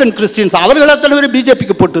 ப்ராட்டஸ்டன்ட் கிறிஸ்டியன்ஸ். அவர்கள் அத்தனை பேர்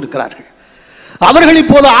பிஜேபிக்கு போட்டு இருக்கிறார்கள். அவர்கள்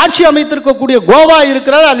இப்போது ஆட்சி அமைத்திருக்கக்கூடிய கோவா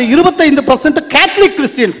இருக்கிறார், அது 25% கேத்தலிக்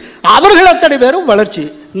கிறிஸ்டியன்ஸ். அவர்கள் அத்தனை பேரும் வளர்ச்சி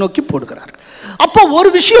நோக்கி போடுகிறார்கள். அப்போ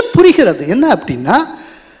ஒரு விஷயம் புரிகிறது என்ன அப்படின்னா,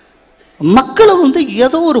 மக்களை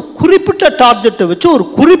ஏதோ ஒரு குறிப்பிட்ட டார்கெட்டை வச்சு ஒரு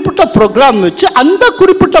குறிப்பிட்ட ப்ரோக்ராம் வச்சு அந்த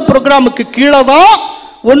குறிப்பிட்ட ப்ரோக்ராமுக்கு கீழே தான்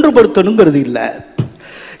ஒன்றுபடுத்தணுங்கிறது இல்லை.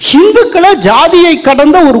 ஹிந்துக்களை ஜாதியை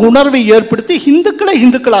கடந்த ஒரு உணர்வை ஏற்படுத்தி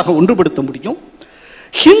இந்துக்களாக ஒன்றுபடுத்த முடியும்.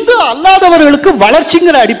 ஹிந்து அல்லாதவர்களுக்கு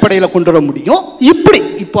வளர்ச்சிங்கிற அடிப்படையில் கொண்டு வர முடியும்.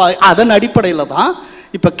 இப்போ அதன் அடிப்படையில் தான்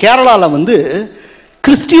இப்போ கேரளாவில்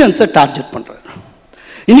கிறிஸ்டியன்ஸை டார்கெட் பண்ணுறாரு.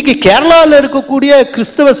 இன்னைக்கு கேரளாவில் இருக்கக்கூடிய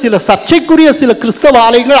சில சர்ச்சைக்குரிய சில கிறிஸ்தவ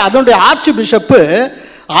ஆலயங்கள், அதனுடைய ஆர்ச் பிஷப்பு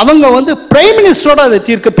அவங்க பிரைம் மினிஸ்டரோட அதை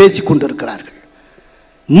தீர்க்க பேசி கொண்டு இருக்கிறார்கள்.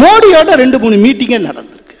 மோடியோட 2-3 மீட்டிங்கே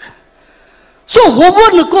நடந்திருக்கு. ஸோ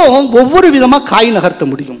ஒவ்வொன்றுக்கும் ஒவ்வொரு விதமாக காய் நகர்த்த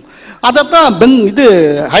முடியும். அதைத்தான்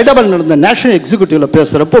ஹைதராபாத் நடந்த நேஷனல் எக்ஸிக்யூட்டிவ்ல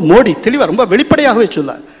பேசுறப்போ மோடி தெளிவாக ரொம்ப வெளிப்படையாகவே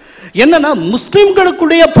சொன்னார். என்னன்னா,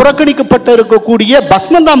 முஸ்லிம்களுக்குள்ளேயே புறக்கணிக்கப்பட்டு இருக்கக்கூடிய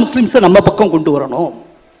பஸ்மந்தா முஸ்லிம்ஸை நம்ம பக்கம் கொண்டு வரணும்,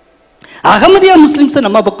 அகமதியா முஸ்லிம்ஸை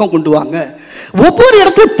நம்ம பக்கம் கொண்டு வாங்க. ஒவ்வொரு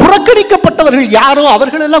இடத்திலும் புறக்கணிக்கப்பட்டவர்கள் யாரோ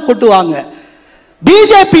அவர்களெல்லாம் கொண்டு வாங்க.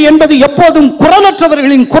 பிஜேபி என்பது எப்போதும்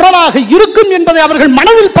குரலற்றவர்களின் குரலாக இருக்கும் என்பதை அவர்கள்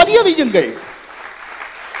மனதில் பதிய வையுங்கள்.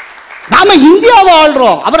 நாம இந்தியாவை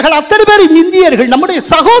ஆள்றோம், அவர்கள் அத்தனை பேரும் இந்தியர்கள், நம்முடைய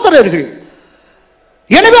சகோதரர்கள்.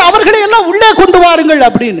 எனவே அவர்களை எல்லாம் உள்ளே கொண்டு வாருங்கள்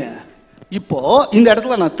அப்படின்னு. இப்போ இந்த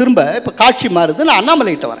இடத்துல நான் திரும்ப இப்ப காட்சி மாறுது. நான்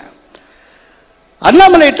அண்ணாமலைகிட்ட வரேன்.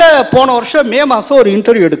 அண்ணாமலைகிட்ட போன வருஷம் மே மாதம் ஒரு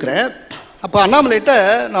இன்டர்வியூ எடுக்கிறேன். அப்போ அண்ணாமலைகிட்ட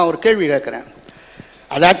நான் ஒரு கேள்வி கேட்குறேன்.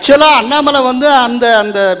 அது ஆக்சுவலாக அண்ணாமலை அந்த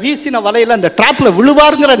அந்த வீசின வலையில் அந்த ட்ராப்பில்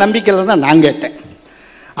விழுவாருங்கிற நம்பிக்கையில் தான் நான் கேட்டேன்.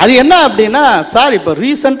 அது என்ன அப்படின்னா, சார் இப்போ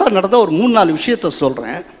ரீசெண்டாக நடந்த ஒரு 3-4 விஷயத்த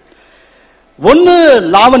சொல்கிறேன். ஒன்று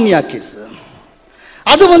லாவண்யா கேஸு.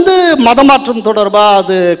 அது மதமாற்றம் தொடர்பாக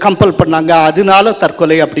அது கம்பல் பண்ணாங்க, அதனால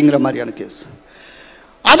தற்கொலை அப்படிங்கிற மாதிரியான கேஸ்.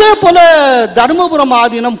 அதே போல தருமபுரம்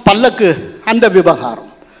ஆதீனம் பல்லக்கு அந்த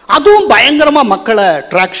விவகாரம், அதுவும் பயங்கரமா மக்களை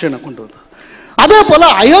டிராக்ஷனை கொண்டு வந்தது. அதே போல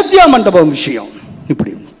அயோத்தியா மண்டபம் விஷயம்.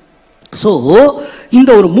 இப்படி ஸோ இந்த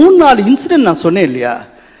ஒரு 3-4 இன்சிடென்ட் நான் சொன்னேன் இல்லையா,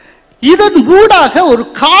 இதன் ஊடாக ஒரு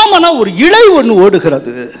காமனா ஒரு இழை ஒன்று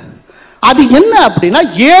ஓடுகிறது. அது என்ன அப்படின்னா,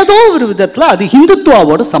 ஏதோ ஒரு விதத்தில் அது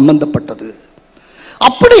ஹிந்துத்துவாவோடு சம்பந்தப்பட்டது.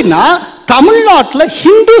 அப்படின்னா தமிழ்நாட்டில்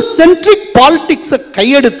ஹிந்து சென்ட்ரிக் பாலிடிக்ஸை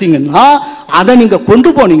கையெடுத்தீங்கன்னா, அதை நீங்க கொண்டு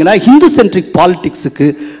போனீங்கன்னா ஹிந்து சென்ட்ரிக் பாலிடிக்ஸுக்கு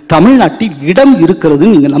தமிழ்நாட்டில் இடம் இருக்கிறது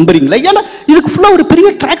நீங்க நம்புறீங்களா? ஏன்னா இதுக்கு ஃபுல்லா ஒரு பெரிய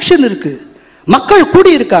டிராக்ஷன் இருக்கு, மக்கள்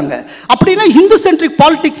கூடி இருக்காங்க. அப்படின்னா ஹிந்து சென்ட்ரிக்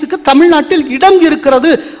பாலிடிக்ஸுக்கு தமிழ்நாட்டில் இடம்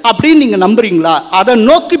இருக்கிறது அப்படின்னு நீங்க நம்புறீங்களா? அதை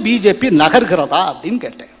நோக்கி பிஜேபி நகர்கிறதா அப்படின்னு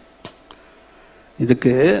கேட்டேன்.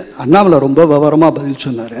 இதுக்கு அண்ணாமலை ரொம்ப விவரமா பதில்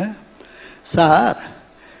சொன்னாரு. சார்,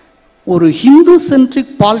 ஒரு ஹிந்து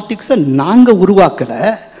சென்ட்ரிக் பாலிடிக்ஸை நாங்க உருவாக்கல,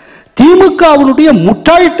 திமுகவினுடைய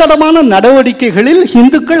முட்டாள்தனமான நடவடிக்கைகளில்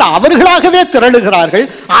இந்துக்கள் அவர்களாகவே திரளுகிறார்கள்,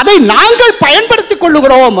 அதை நாங்கள் பயன்படுத்திக்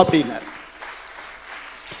கொள்ளுகிறோம் அப்படின்னார்.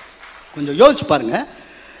 கொஞ்சம் யோசிச்சு பாருங்க.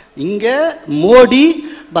 இங்க மோடி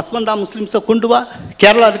பஸ்மண்டா முஸ்லிம்ஸை கொண்டு வா,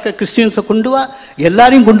 கேரளா இருக்க கிறிஸ்டியன்ஸை கொண்டு வா,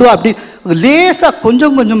 எல்லாரையும் கொண்டு வா அப்படி லேசா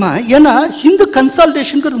கொஞ்சம் கொஞ்சமா. ஏன்னா ஹிந்து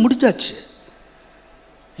கன்சால்டேஷன் முடிஞ்சாச்சு.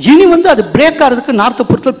 இனி அது பிரேக் ஆகிறதுக்கு நார்த்தை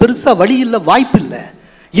பொறுத்த பெருசா வழி இல்லை, வாய்ப்பு இல்லை.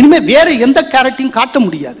 இனிமே வேற எந்த கேரக்டரையும் காட்ட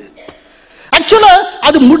முடியாது. ஆக்சுவலா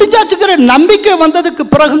அது முடிஞ்சாச்சுக்கிற நம்பிக்கை வந்ததுக்கு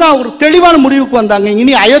பிறகுதான் ஒரு தெளிவான முடிவுக்கு வந்தாங்க,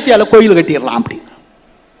 இனி அயோத்தியால கோயில் கட்டிடலாம் அப்படின்னு.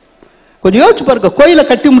 கொஞ்சம் யோசிச்சு பாருங்க, கோயிலை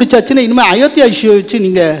கட்டி முடிச்சாச்சுன்னா இனிமே அயோத்தியா இஷ்யூ வச்சு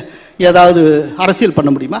நீங்க ஏதாவது அரசியல் பண்ண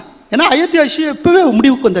முடியுமா? ஏன்னா அயோத்தியா இஷ்யூ இப்பவே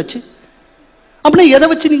முடிவுக்கு வந்தாச்சு. அப்படின்னா எதை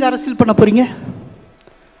வச்சு நீங்க அரசியல் பண்ண போறீங்க?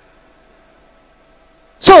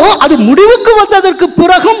 சோ அது முடிவுக்கு வந்ததற்கு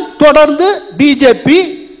பிறகும் தொடர்ந்து பிஜேபி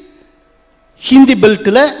ஹிந்தி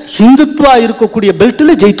பெல்ட்ல, ஹிந்துத்வா இருக்கக்கூடிய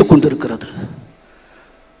பெல்ட்ல ஜெயித்து கொண்டிருக்கிறது.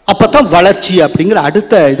 அப்பதான் வளர்ச்சி அப்படிங்கிற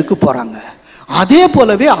அடுத்த இதுக்கு போறாங்க. அதே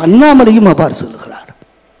போலவே அண்ணாமலையும் அவ்வாறு சொல்லுகிறார்.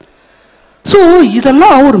 சோ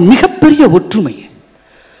இதெல்லாம் ஒரு மிகப்பெரிய ஒற்றுமை.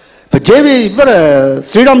 இப்ப இவர்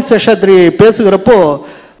ஸ்ரீராம் சேஷாத்ரி பேசுகிறப்போ,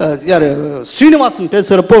 யார் ஸ்ரீனிவாசன்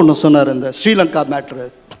பேசுகிறப்போ ஒன்று சொன்னார், இந்த ஸ்ரீலங்கா மேட்ரு.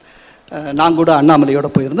 நான் கூட அண்ணாமலையோட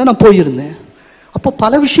போயிருந்தேன், நான் போயிருந்தேன். அப்போ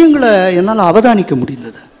பல விஷயங்களை என்னால் அவதானிக்க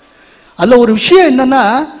முடிந்தது. அதில் ஒரு விஷயம் என்னன்னா,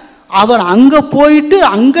 அவர் அங்கே போயிட்டு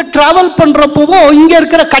அங்கே டிராவல் பண்ணுறப்போவும் இங்கே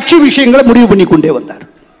இருக்கிற கட்சி விஷயங்களை முடிவு பண்ணி கொண்டே வந்தார்.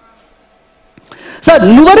 சார்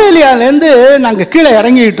நுவரேலியாலேருந்து நாங்கள் கீழே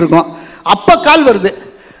இறங்கிட்டு இருக்கோம், அப்போ கால் வருது.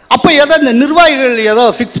 அப்போ ஏதோ இந்த நிர்வாகிகள் ஏதோ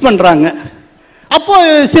ஃபிக்ஸ் பண்ணுறாங்க. அப்போ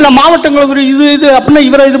சில மாவட்டங்களுக்கு இது அப்படின்னா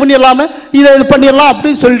இவரை இது பண்ணிடலாமே, இதை இது பண்ணிடலாம்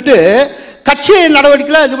அப்படின்னு சொல்லிட்டு கட்சி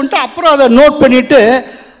நடவடிக்கைலாம் இது பண்ணிட்டு அப்புறம் அதை நோட் பண்ணிட்டு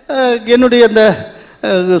என்னுடைய இந்த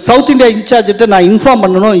சவுத் இந்தியா இன்சார்ஜிட்ட நான் இன்ஃபார்ம்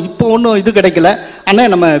பண்ணணும், இப்போ ஒன்றும் இது கிடைக்கல, ஆனால்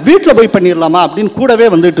நம்ம வீட்டில் போய் பண்ணிடலாமா அப்படின்னு கூடவே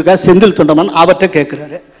வந்துட்டு இருக்கா செந்தில் தொண்டமான். அவர்கிட்ட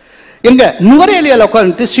கேட்குறாரு, எங்க நுவரேலியாவில்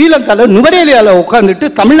உட்காந்துட்டு, ஸ்ரீலங்காவில் நுவரேலியாவில் உட்காந்துட்டு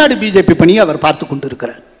தமிழ்நாடு பிஜேபி பணியை அவர் பார்த்து கொண்டு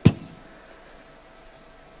இருக்கிறார்.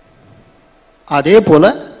 அதே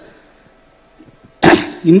போல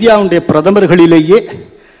இந்தியாவுடைய பிரதமர்களிலேயே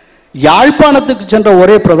யாழ்ப்பாணத்துக்கு சென்ற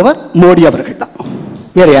ஒரே பிரதமர் மோடி அவர்கள் தான்,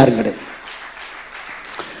 வேற யாரும் கிடையாது.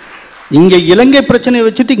 இங்க இலங்கை பிரச்சனையை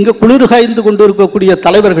வச்சுட்டு இங்க குளிர் காய்ந்து கொண்டு இருக்கக்கூடிய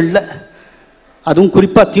தலைவர்கள்ல, அதுவும்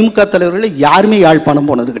குறிப்பா திமுக தலைவர்கள் யாருமே யாழ்ப்பாணம்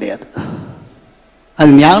போனது கிடையாது.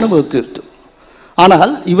 அது ஞாபகத்து.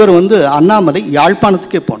 ஆனால் இவர் அண்ணாமலை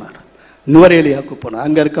யாழ்ப்பாணத்துக்கே போனார், நுவரேலியாவுக்கு போனார்.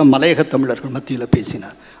 அங்க இருக்க மலையக தமிழர்கள் மத்தியில்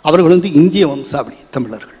பேசினார். அவர்கள் இந்திய வம்சாவளி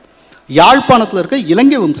தமிழர்கள், யாழ்ப்பாணத்தில் இருக்க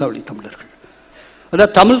இலங்கை வம்சாவளி தமிழர்கள்,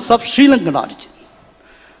 அதாவது தமிழ்ஸ் ஆஃப் ஸ்ரீலங்கன் ஆரிஜின்.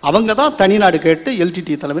 அவங்க தான் தனிநாடு கேட்டு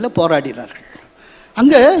எல்டிடி தலைமையில் போராடினார்கள்.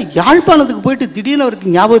 அங்கே யாழ்ப்பாணத்துக்கு போயிட்டு திடீர்னு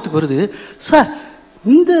அவருக்கு ஞாபகத்துக்கு வருது, சார்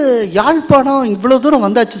இந்த யாழ்ப்பாணம் இவ்வளோ தூரம்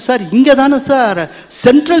வந்தாச்சு சார், இங்கே தானே சார்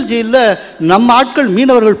சென்ட்ரல் ஜெயிலில் நம்ம ஆட்கள்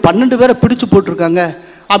மீனவர்கள் 12 பேரை பிடிச்சு போட்டிருக்காங்க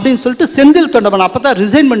அப்படின்னு சொல்லிட்டு செந்தில் தொண்டமான் அப்போ தான்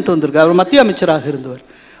ரிசைன் பண்ணிட்டு வந்திருக்கார். அவர் மத்திய அமைச்சராக இருந்தவர்.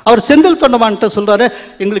 அவர் செந்தில் தொண்டமான்கிட்ட சொல்கிறாரு,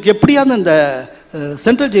 எங்களுக்கு எப்படியாவது இந்த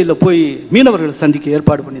சென்ட்ரல் ஜெயிலில் போய் மீனவர்களை சந்திக்க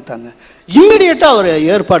ஏற்பாடு பண்ணித்தாங்க. இம்மிடியேட்டாக அவர்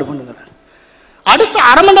ஏற்பாடு பண்ணுகிறார். அடுத்த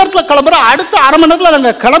அரை மணி நேரத்தில் கிளம்புறோம். அடுத்த அரை மணி நேரத்தில்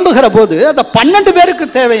நாங்கள் கிளம்புகிற போது அந்த 12 பேருக்கு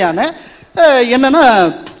தேவையான என்னென்னா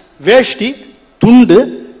வேஷ்டி, துண்டு,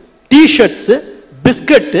 டிஷர்ட்ஸு,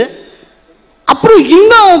 பிஸ்கட்டு, அப்புறம்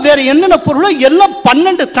இன்னும் வேற என்னென்ன பொருளோ எல்லாம்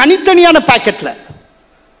 12 தனித்தனியான பாக்கெட்டில்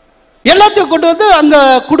எல்லாத்தையும் கொண்டு அங்கே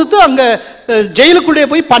கொடுத்து, அங்கே ஜெயிலுக்குள்ளே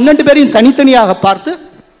போய் 12 பேரையும் தனித்தனியாக பார்த்து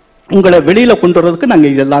உங்களை வெளியில் கொண்டு வர்றதுக்கு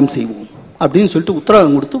நாங்கள் இதெல்லாம் செய்வோம் அப்படின்னு சொல்லிட்டு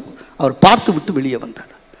உத்தரவாதம் கொடுத்து அவர் பார்த்து விட்டு வெளியே வந்தார்.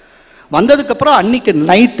 வந்ததுக்கப்புறம் அன்னைக்கு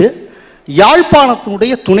நைட்டு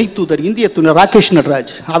யாழ்ப்பாணத்தினுடைய துணை தூதர், இந்திய துணை ராகேஷ்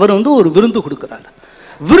நடராஜ், அவர் ஒரு விருந்து கொடுக்கிறார்.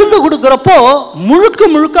 விருந்து கொடுக்குறப்போ முழுக்க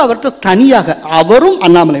முழுக்க அவர்கிட்ட தனியாக, அவரும்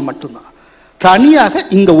அண்ணாமலை மட்டும்தான் தனியாக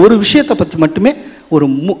இந்த ஒரு விஷயத்தை பற்றி மட்டுமே ஒரு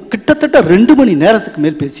கிட்டத்தட்ட 2 மணி நேரத்துக்கு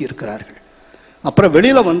மேல் பேசியிருக்கிறார்கள். அப்புறம்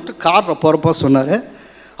வெளியில் காரில் போகிறப்போ சொன்னார்,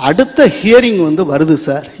 அடுத்த ஹியரிங் வருது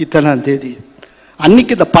சார் இத்தனாம் தேதி,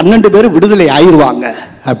 அன்னைக்கு இந்த 12 பேர் விடுதலை ஆயிடுவாங்க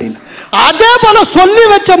அப்படின்னு. அதே போல சொல்லி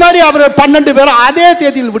வச்ச மாதிரி அவர் 12 பேரும் அதே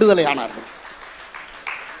தேதியில் விடுதலை ஆனார்கள்.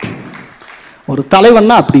 ஒரு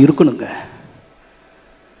தலைவன்னா அப்படி இருக்கணுங்க.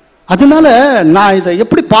 அதனால நான் இதை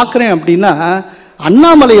எப்படி பார்க்கிறேன் அப்படின்னா,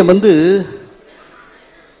 அண்ணாமலையை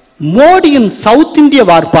மோடியின் சவுத் இந்திய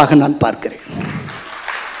வார்ப்பாக நான் பார்க்கிறேன்.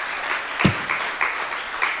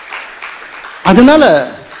 அதனால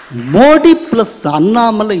Modi plus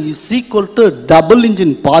Annamalai is equal to double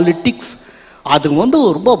engine politics. அது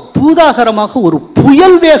ரொம்ப பூதாகரமாக ஒரு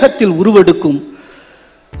புயல் வேகத்தில் உருவெடுக்கும்.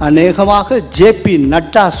 அநேகமாக ஜேபி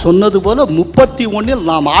நட்டா சொன்னது போல 31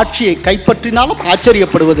 நாம் ஆட்சியை கைப்பற்றினாலும்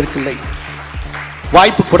ஆச்சரியப்படுவதற்கில்லை.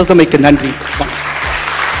 வாய்ப்பு கொடுத்தமைக்கு நன்றி.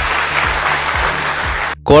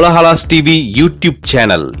 கோலஹலாஸ் டிவி யூடியூப்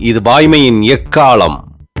சேனல், இது வாய்மையின் எக்காலம்.